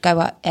work would go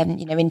up,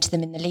 into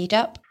them in the lead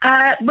up?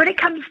 When it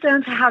comes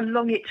down to how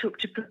long it took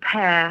to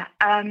prepare,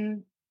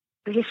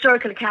 the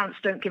historical accounts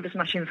don't give us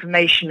much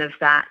information of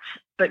that.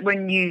 But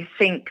when you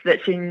think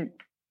that in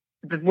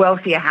the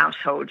wealthier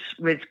households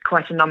with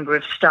quite a number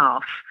of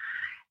staff,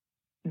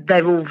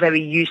 they're all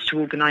very used to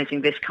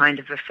organising this kind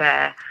of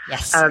affair.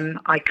 Yes.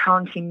 I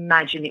can't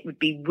imagine it would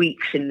be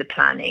weeks in the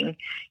planning.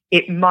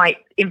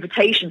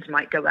 Invitations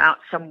might go out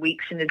some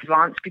weeks in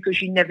advance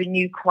because you never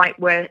knew quite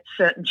where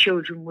certain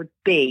children would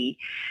be.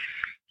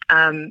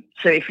 So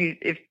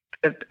if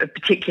a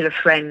particular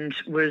friend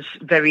was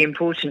very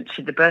important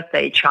to the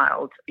birthday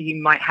child,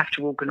 you might have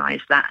to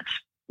organise that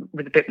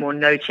with a bit more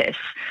notice,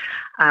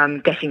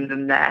 getting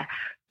them there.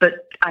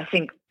 But I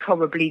think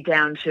probably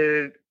down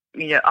to,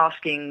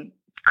 asking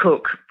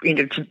cook,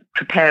 to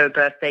prepare a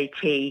birthday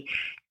tea,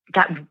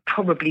 that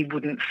probably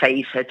wouldn't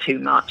faze her too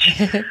much.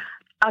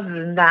 Other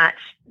than that,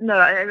 no.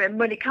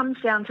 When it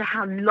comes down to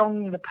how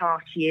long the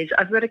party is,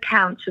 I've read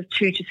accounts of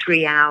 2 to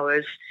 3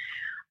 hours.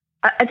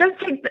 I don't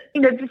think that,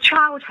 the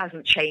child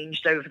hasn't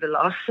changed over the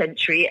last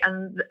century,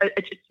 and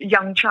a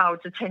young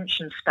child's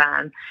attention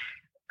span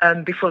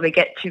before they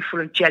get too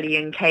full of jelly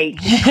and cake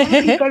is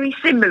probably very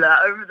similar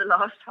over the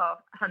last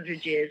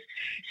 100 years.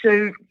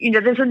 So,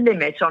 there's a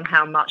limit on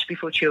how much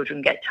before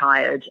children get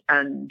tired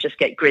and just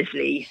get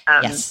grizzly.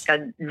 Yes.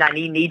 And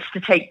nanny needs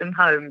to take them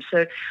home.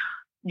 So,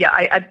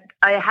 yeah,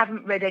 I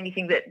haven't read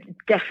anything that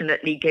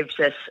definitely gives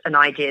us an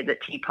idea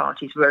that tea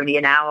parties were only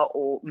an hour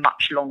or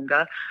much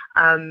longer.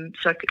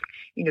 So,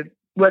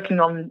 working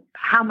on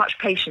how much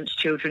patience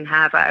children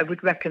have, I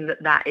would reckon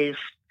that is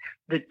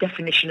the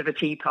definition of a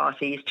tea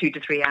party is 2 to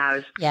 3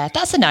 hours. Yeah,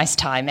 that's a nice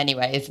time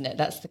anyway, isn't it?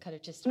 That's the kind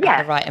of just the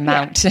right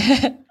amount.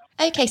 Yeah.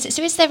 Okay,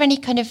 so is there any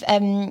kind of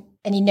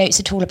any notes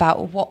at all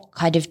about what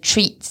kind of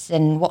treats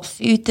and what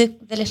food the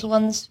little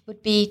ones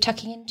would be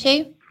tucking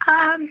into?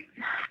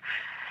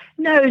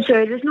 No,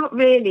 Zoe, there's not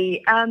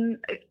really.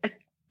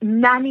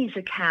 Nanny's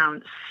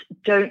accounts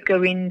don't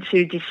go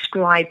into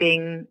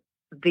describing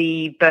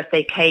the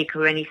birthday cake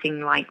or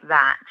anything like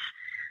that.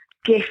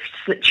 Gifts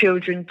that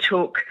children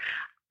took,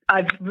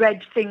 I've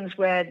read things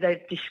where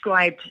they've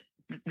described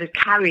the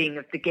carrying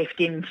of the gift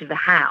into the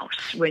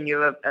house when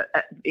you're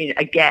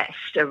a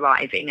guest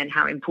arriving, and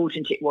how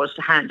important it was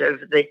to hand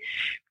over the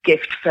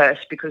gift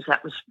first because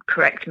that was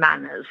correct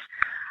manners.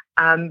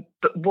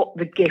 But what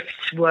the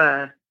gifts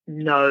were,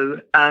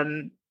 no.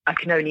 I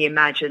can only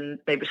imagine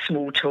they were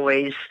small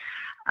toys.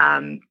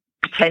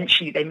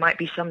 Potentially they might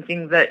be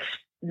something that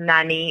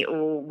nanny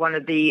or one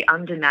of the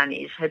under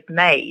nannies had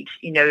made,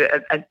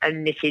 a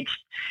knitted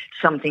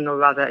something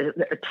or other,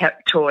 a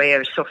toy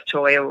or a soft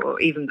toy or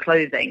even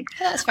clothing.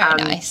 That's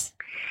very nice.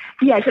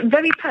 Yes,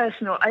 very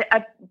personal.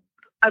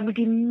 I would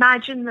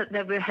imagine that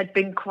there had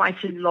been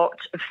quite a lot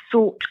of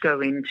thought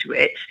go into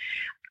it,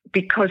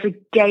 because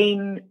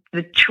again,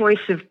 the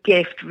choice of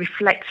gift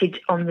reflected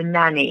on the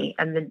nanny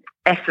and the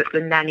effort the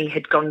nanny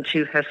had gone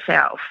to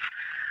herself.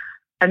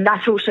 And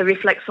that also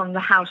reflects on the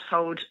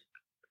household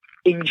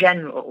in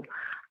general.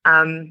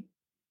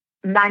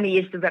 Nanny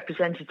is the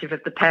representative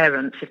of the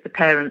parents if the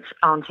parents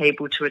aren't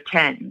able to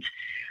attend.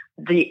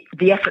 The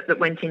effort that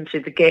went into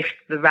the gift,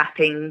 the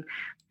wrapping,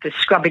 the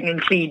scrubbing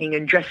and cleaning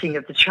and dressing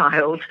of the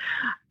child,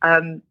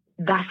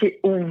 that it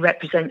all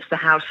represents the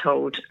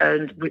household.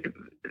 And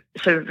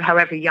so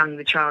however young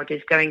the child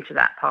is going to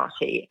that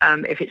party,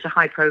 if it's a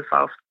high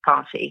profile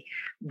party,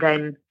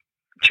 then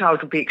the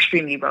child will be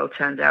extremely well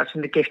turned out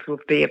and the gift will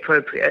be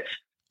appropriate.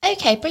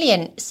 Okay,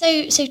 brilliant.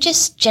 So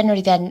just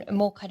generally then,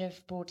 more kind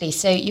of broadly,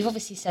 so you've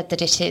obviously said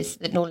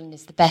that Norland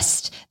is the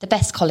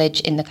best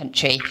college in the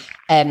country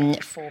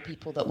for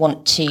people that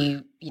want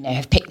to,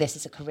 have picked this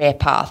as a career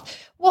path.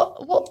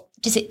 What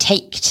does it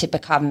take to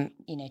become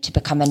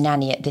a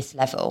nanny at this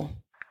level?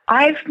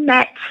 I've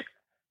met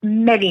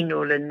many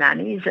Norland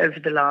nannies over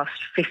the last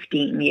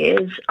 15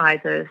 years,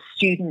 either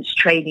students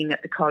training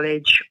at the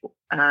college.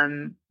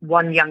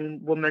 One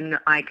young woman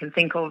I can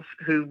think of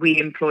who we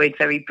employed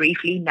very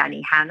briefly,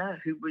 Nanny Hannah,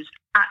 who was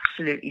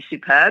absolutely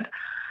superb,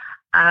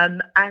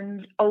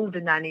 and older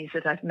nannies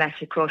that I've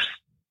met across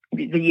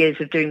the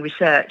years of doing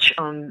research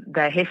on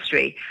their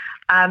history.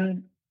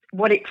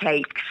 What it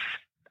takes,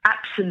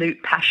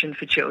 absolute passion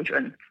for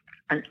children,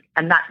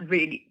 and that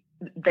really,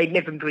 they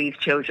live and breathe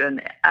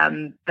children.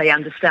 They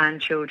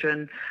understand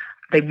children.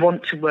 They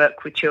want to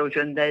work with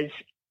children. There's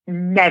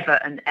never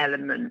an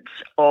element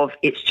of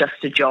it's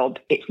just a job.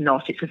 It's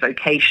not. It's a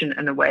vocation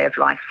and a way of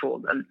life for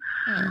them.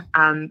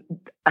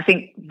 I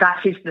think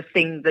that is the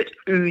thing that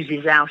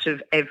oozes out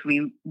of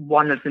every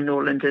one of the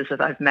Norlanders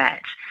that I've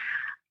met.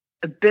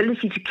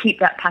 Ability to keep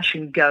that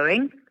passion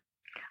going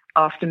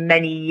after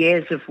many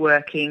years of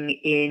working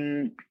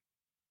in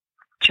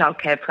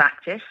childcare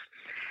practice.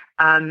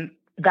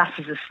 That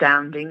is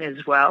astounding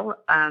as well,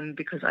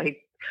 because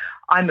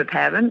I'm a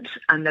parent,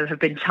 and there have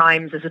been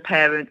times as a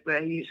parent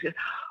where you say,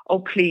 oh,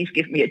 please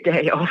give me a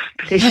day off,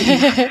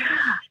 please.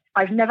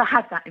 I've never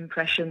had that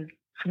impression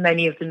for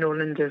many of the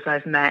Norlanders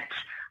I've met.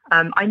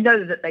 I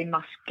know that they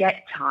must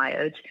get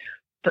tired,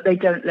 but they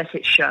don't let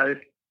it show.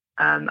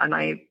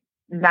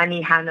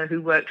 Nanny Hannah,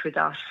 who worked with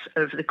us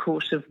over the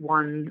course of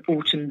one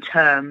autumn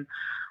term,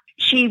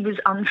 she was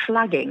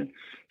unflagging.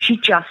 She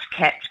just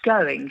kept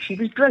going. She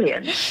was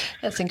brilliant.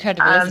 That's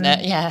incredible, isn't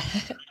it? Yeah.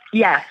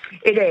 Yeah,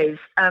 it is.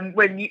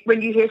 When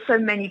you hear so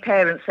many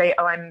parents say,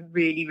 "Oh, I'm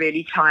really,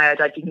 really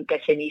tired. I didn't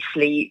get any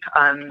sleep.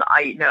 I've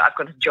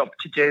got a job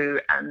to do,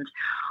 and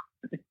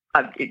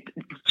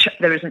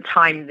there isn't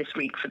time this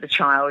week for the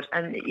child."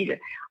 And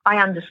I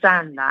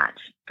understand that,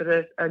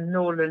 but a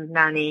Norland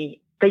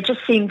nanny, they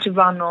just seem to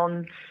run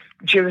on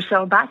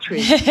Duracell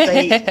batteries.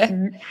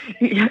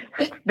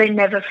 They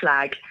never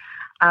flag.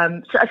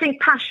 So I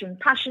think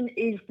passion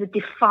is the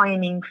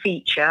defining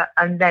feature,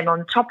 and then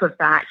on top of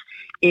that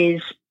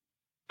is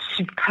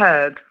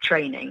superb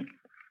training.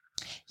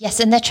 Yes,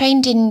 and they're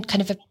trained in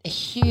kind of a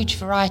huge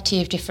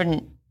variety of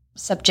different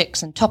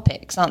subjects and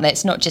topics, aren't they?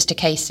 It's not just a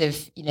case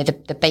of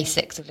the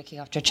basics of looking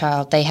after a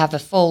child. They have a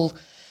full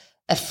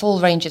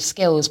range of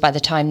skills by the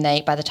time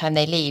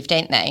they leave,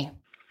 don't they?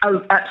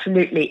 Oh,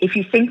 absolutely. If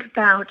you think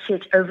about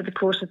it, over the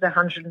course of the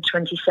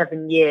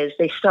 127 years,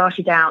 they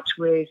started out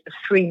with a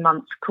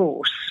 3-month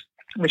course,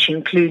 which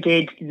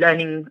included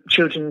learning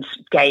children's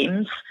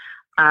games,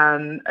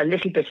 a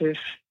little bit of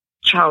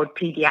child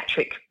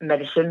paediatric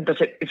medicine. But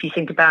if you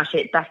think about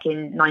it, back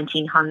in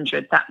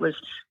 1900, that was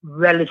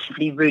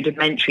relatively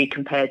rudimentary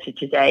compared to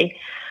today.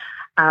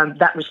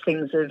 That was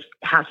things of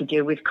how to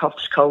deal with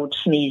coughs, colds,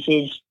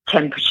 sneezes,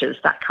 temperatures,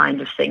 that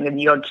kind of thing, and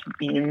the odd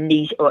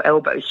knee or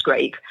elbow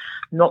scrape,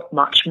 not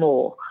much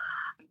more.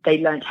 They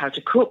learned how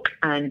to cook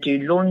and do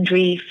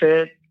laundry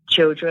for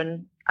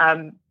children.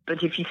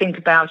 But if you think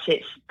about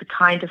it, the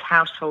kind of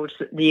households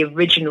that the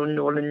original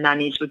Norland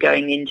nannies were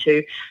going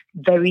into,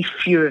 very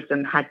few of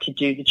them had to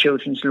do the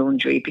children's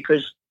laundry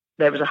because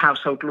there was a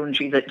household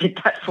laundry that did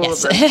that for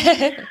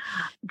them.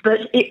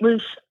 But it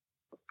was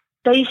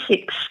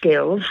basic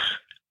skills.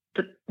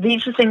 But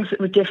these are things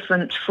that were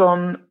different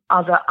from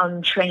other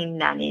untrained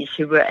nannies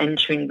who were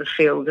entering the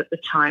field at the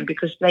time,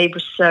 because they were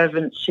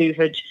servants who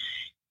had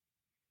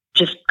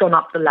just gone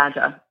up the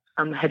ladder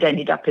and had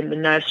ended up in the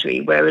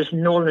nursery, whereas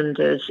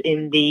Norlanders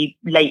in the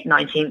late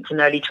 19th and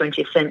early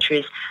 20th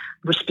centuries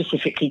were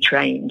specifically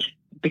trained.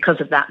 Because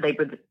of that,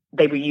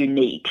 they were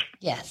unique.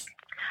 Yes.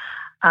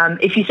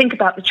 If you think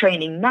about the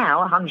training now,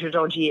 100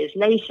 odd years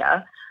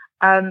later,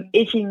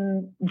 it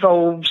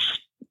involves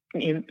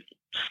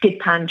skid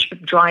pan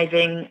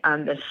driving,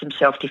 and there's some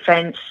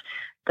self-defense.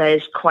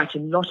 There's quite a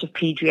lot of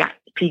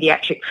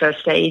pediatric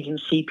first aid and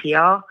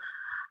CPR.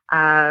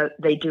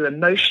 They do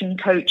emotion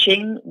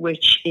coaching,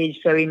 which is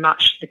very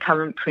much the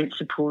current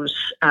principal's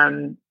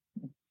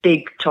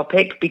big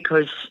topic,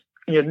 because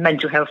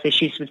mental health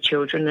issues with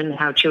children and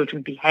how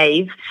children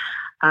behave,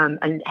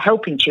 and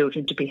helping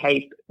children to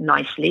behave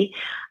nicely.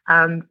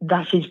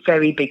 That is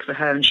very big for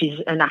her, and she's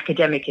an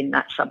academic in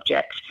that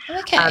subject.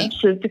 Okay.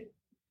 So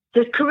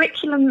the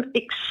curriculum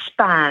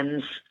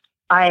expands.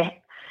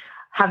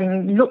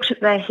 Having looked at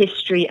their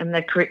history and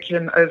their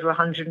curriculum over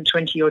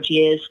 120 odd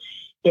years,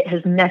 it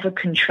has never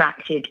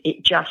contracted.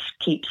 It just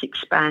keeps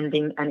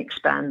expanding and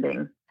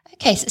expanding.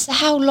 Okay, so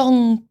how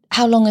long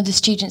are the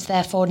students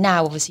there for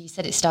now? Obviously, you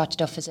said it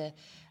started off as a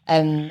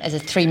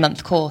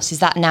 3-month course. Is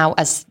that now,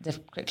 as the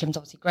curriculum's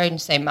obviously grown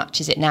so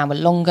much, is it now a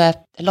longer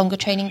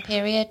training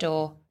period,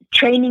 or?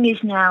 Training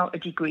is now a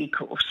degree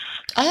course.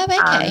 Oh,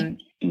 okay.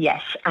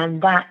 Yes,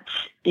 and that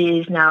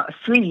is now a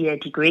 3-year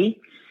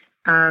degree.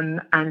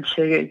 And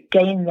to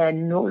gain their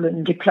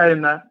Norland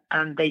diploma,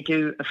 they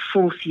do a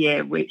 4th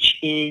year, which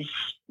is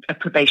a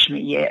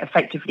probationary year,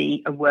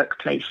 effectively a work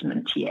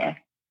placement year.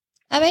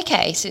 Oh,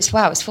 okay. So it's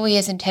 4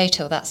 years in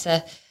total. That's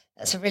a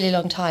really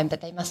long time,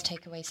 but they must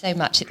take away so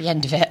much at the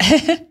end of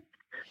it.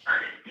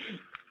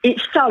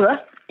 It's thorough.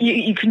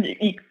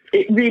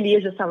 It really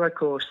is a thorough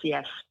course,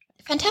 yes.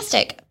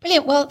 Fantastic.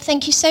 Brilliant. Well,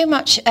 thank you so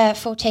much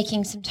for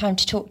taking some time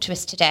to talk to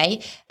us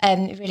today.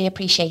 Really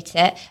appreciate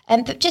it.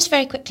 But just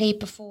very quickly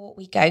before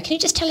we go, can you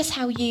just tell us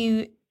how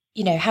you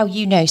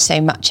know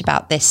so much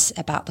about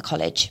the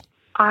college?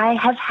 I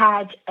have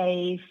had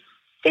a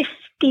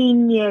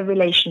 15-year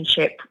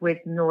relationship with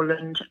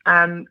Norland,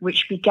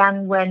 which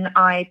began when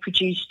I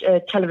produced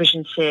a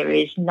television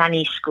series,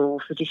 Nanny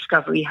School, for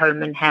Discovery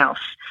Home and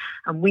Health.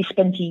 And we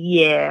spent a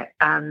year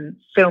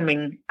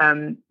filming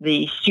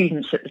the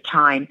students at the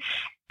time.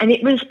 And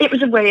it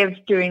was a way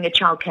of doing a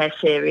childcare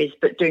series,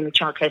 but doing a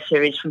childcare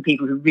series from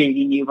people who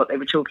really knew what they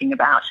were talking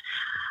about.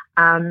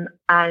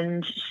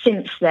 And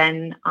since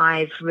then,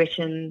 I've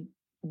written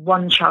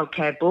one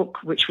childcare book,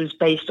 which was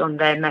based on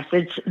their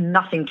methods,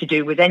 nothing to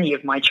do with any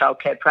of my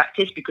childcare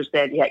practice because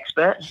they're the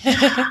experts.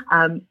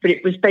 But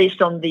it was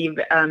based on the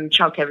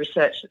childcare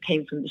research that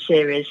came from the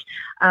series.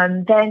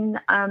 And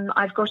then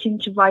I've got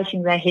into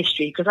writing their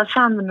history because I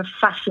found them a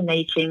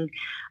fascinating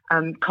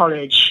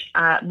college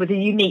with a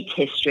unique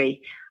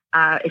history.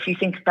 If you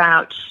think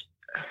about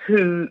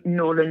who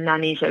Norland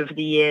nannies over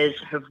the years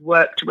have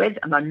worked with,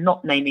 and I'm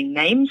not naming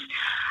names,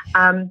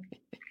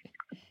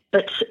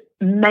 but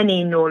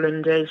many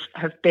Norlanders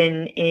have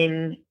been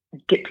in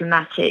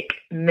diplomatic,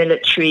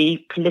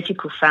 military,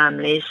 political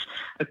families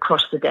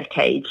across the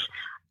decades.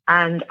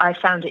 And I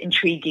found it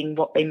intriguing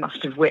what they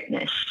must have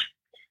witnessed.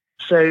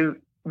 So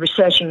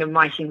researching and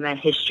writing their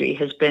history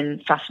has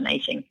been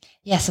fascinating.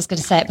 Yes, I was going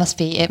to say it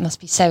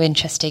must be so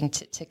interesting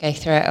to go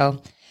through it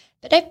all.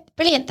 But no,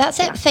 brilliant. That's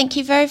it. Thank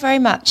you very, very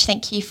much.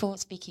 Thank you for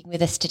speaking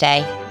with us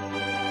today.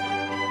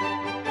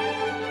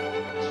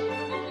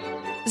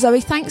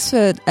 Zoe, thanks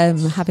for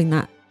having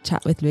that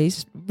chat with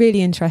Louise.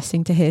 Really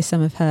interesting to hear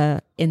some of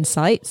her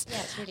insights.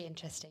 Yeah, it's really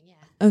interesting. Yeah.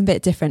 A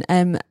bit different.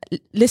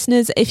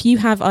 Listeners, if you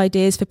have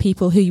ideas for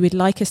people who you would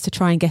like us to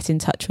try and get in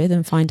touch with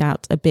and find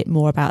out a bit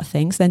more about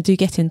things, then do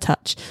get in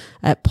touch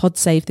at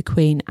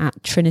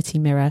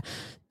podsavethequeen@trinitymirror.com.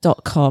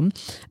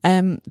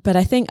 But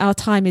I think our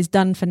time is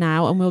done for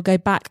now, and we'll go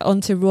back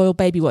onto Royal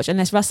Baby Watch.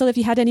 Unless, Russell, have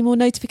you had any more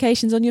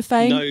notifications on your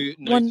phone? No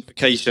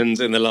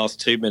notifications in the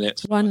last 2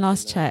 minutes. One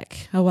last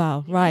check. Oh,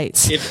 wow.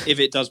 Right. If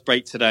it does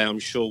break today, I'm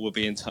sure we'll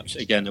be in touch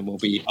again and we'll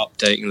be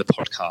updating the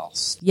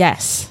podcast.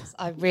 Yes.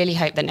 I really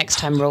hope that next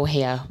time we're all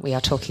here, we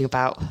are talking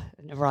about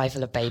an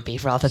arrival of baby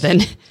rather than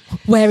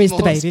where is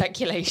the baby?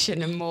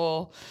 Speculation and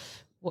more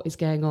what is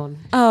going on.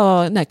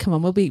 Oh, no, come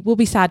on. We'll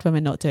be sad when we're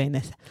not doing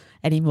this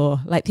anymore.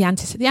 Like the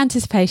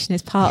anticipation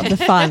is part of the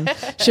fun.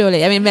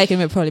 Surely. I mean, Megan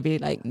would probably be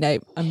like, no,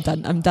 I'm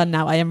done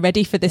now. I am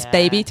ready for this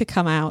baby to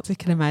come out. I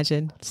can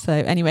imagine. So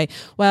anyway,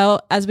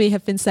 well, as we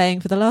have been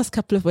saying for the last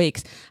couple of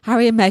weeks,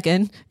 Harry and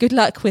Meghan, good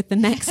luck with the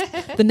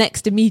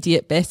next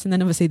immediate bit, and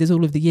then obviously there's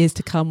all of the years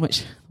to come,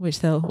 which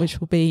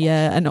will be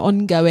an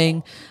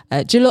ongoing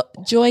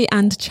joy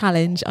and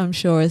challenge, I'm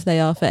sure, as they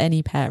are for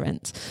any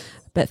parent.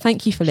 But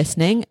thank you for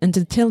listening, and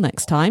until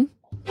next time,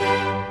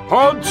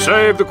 Pod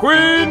save the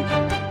Queen!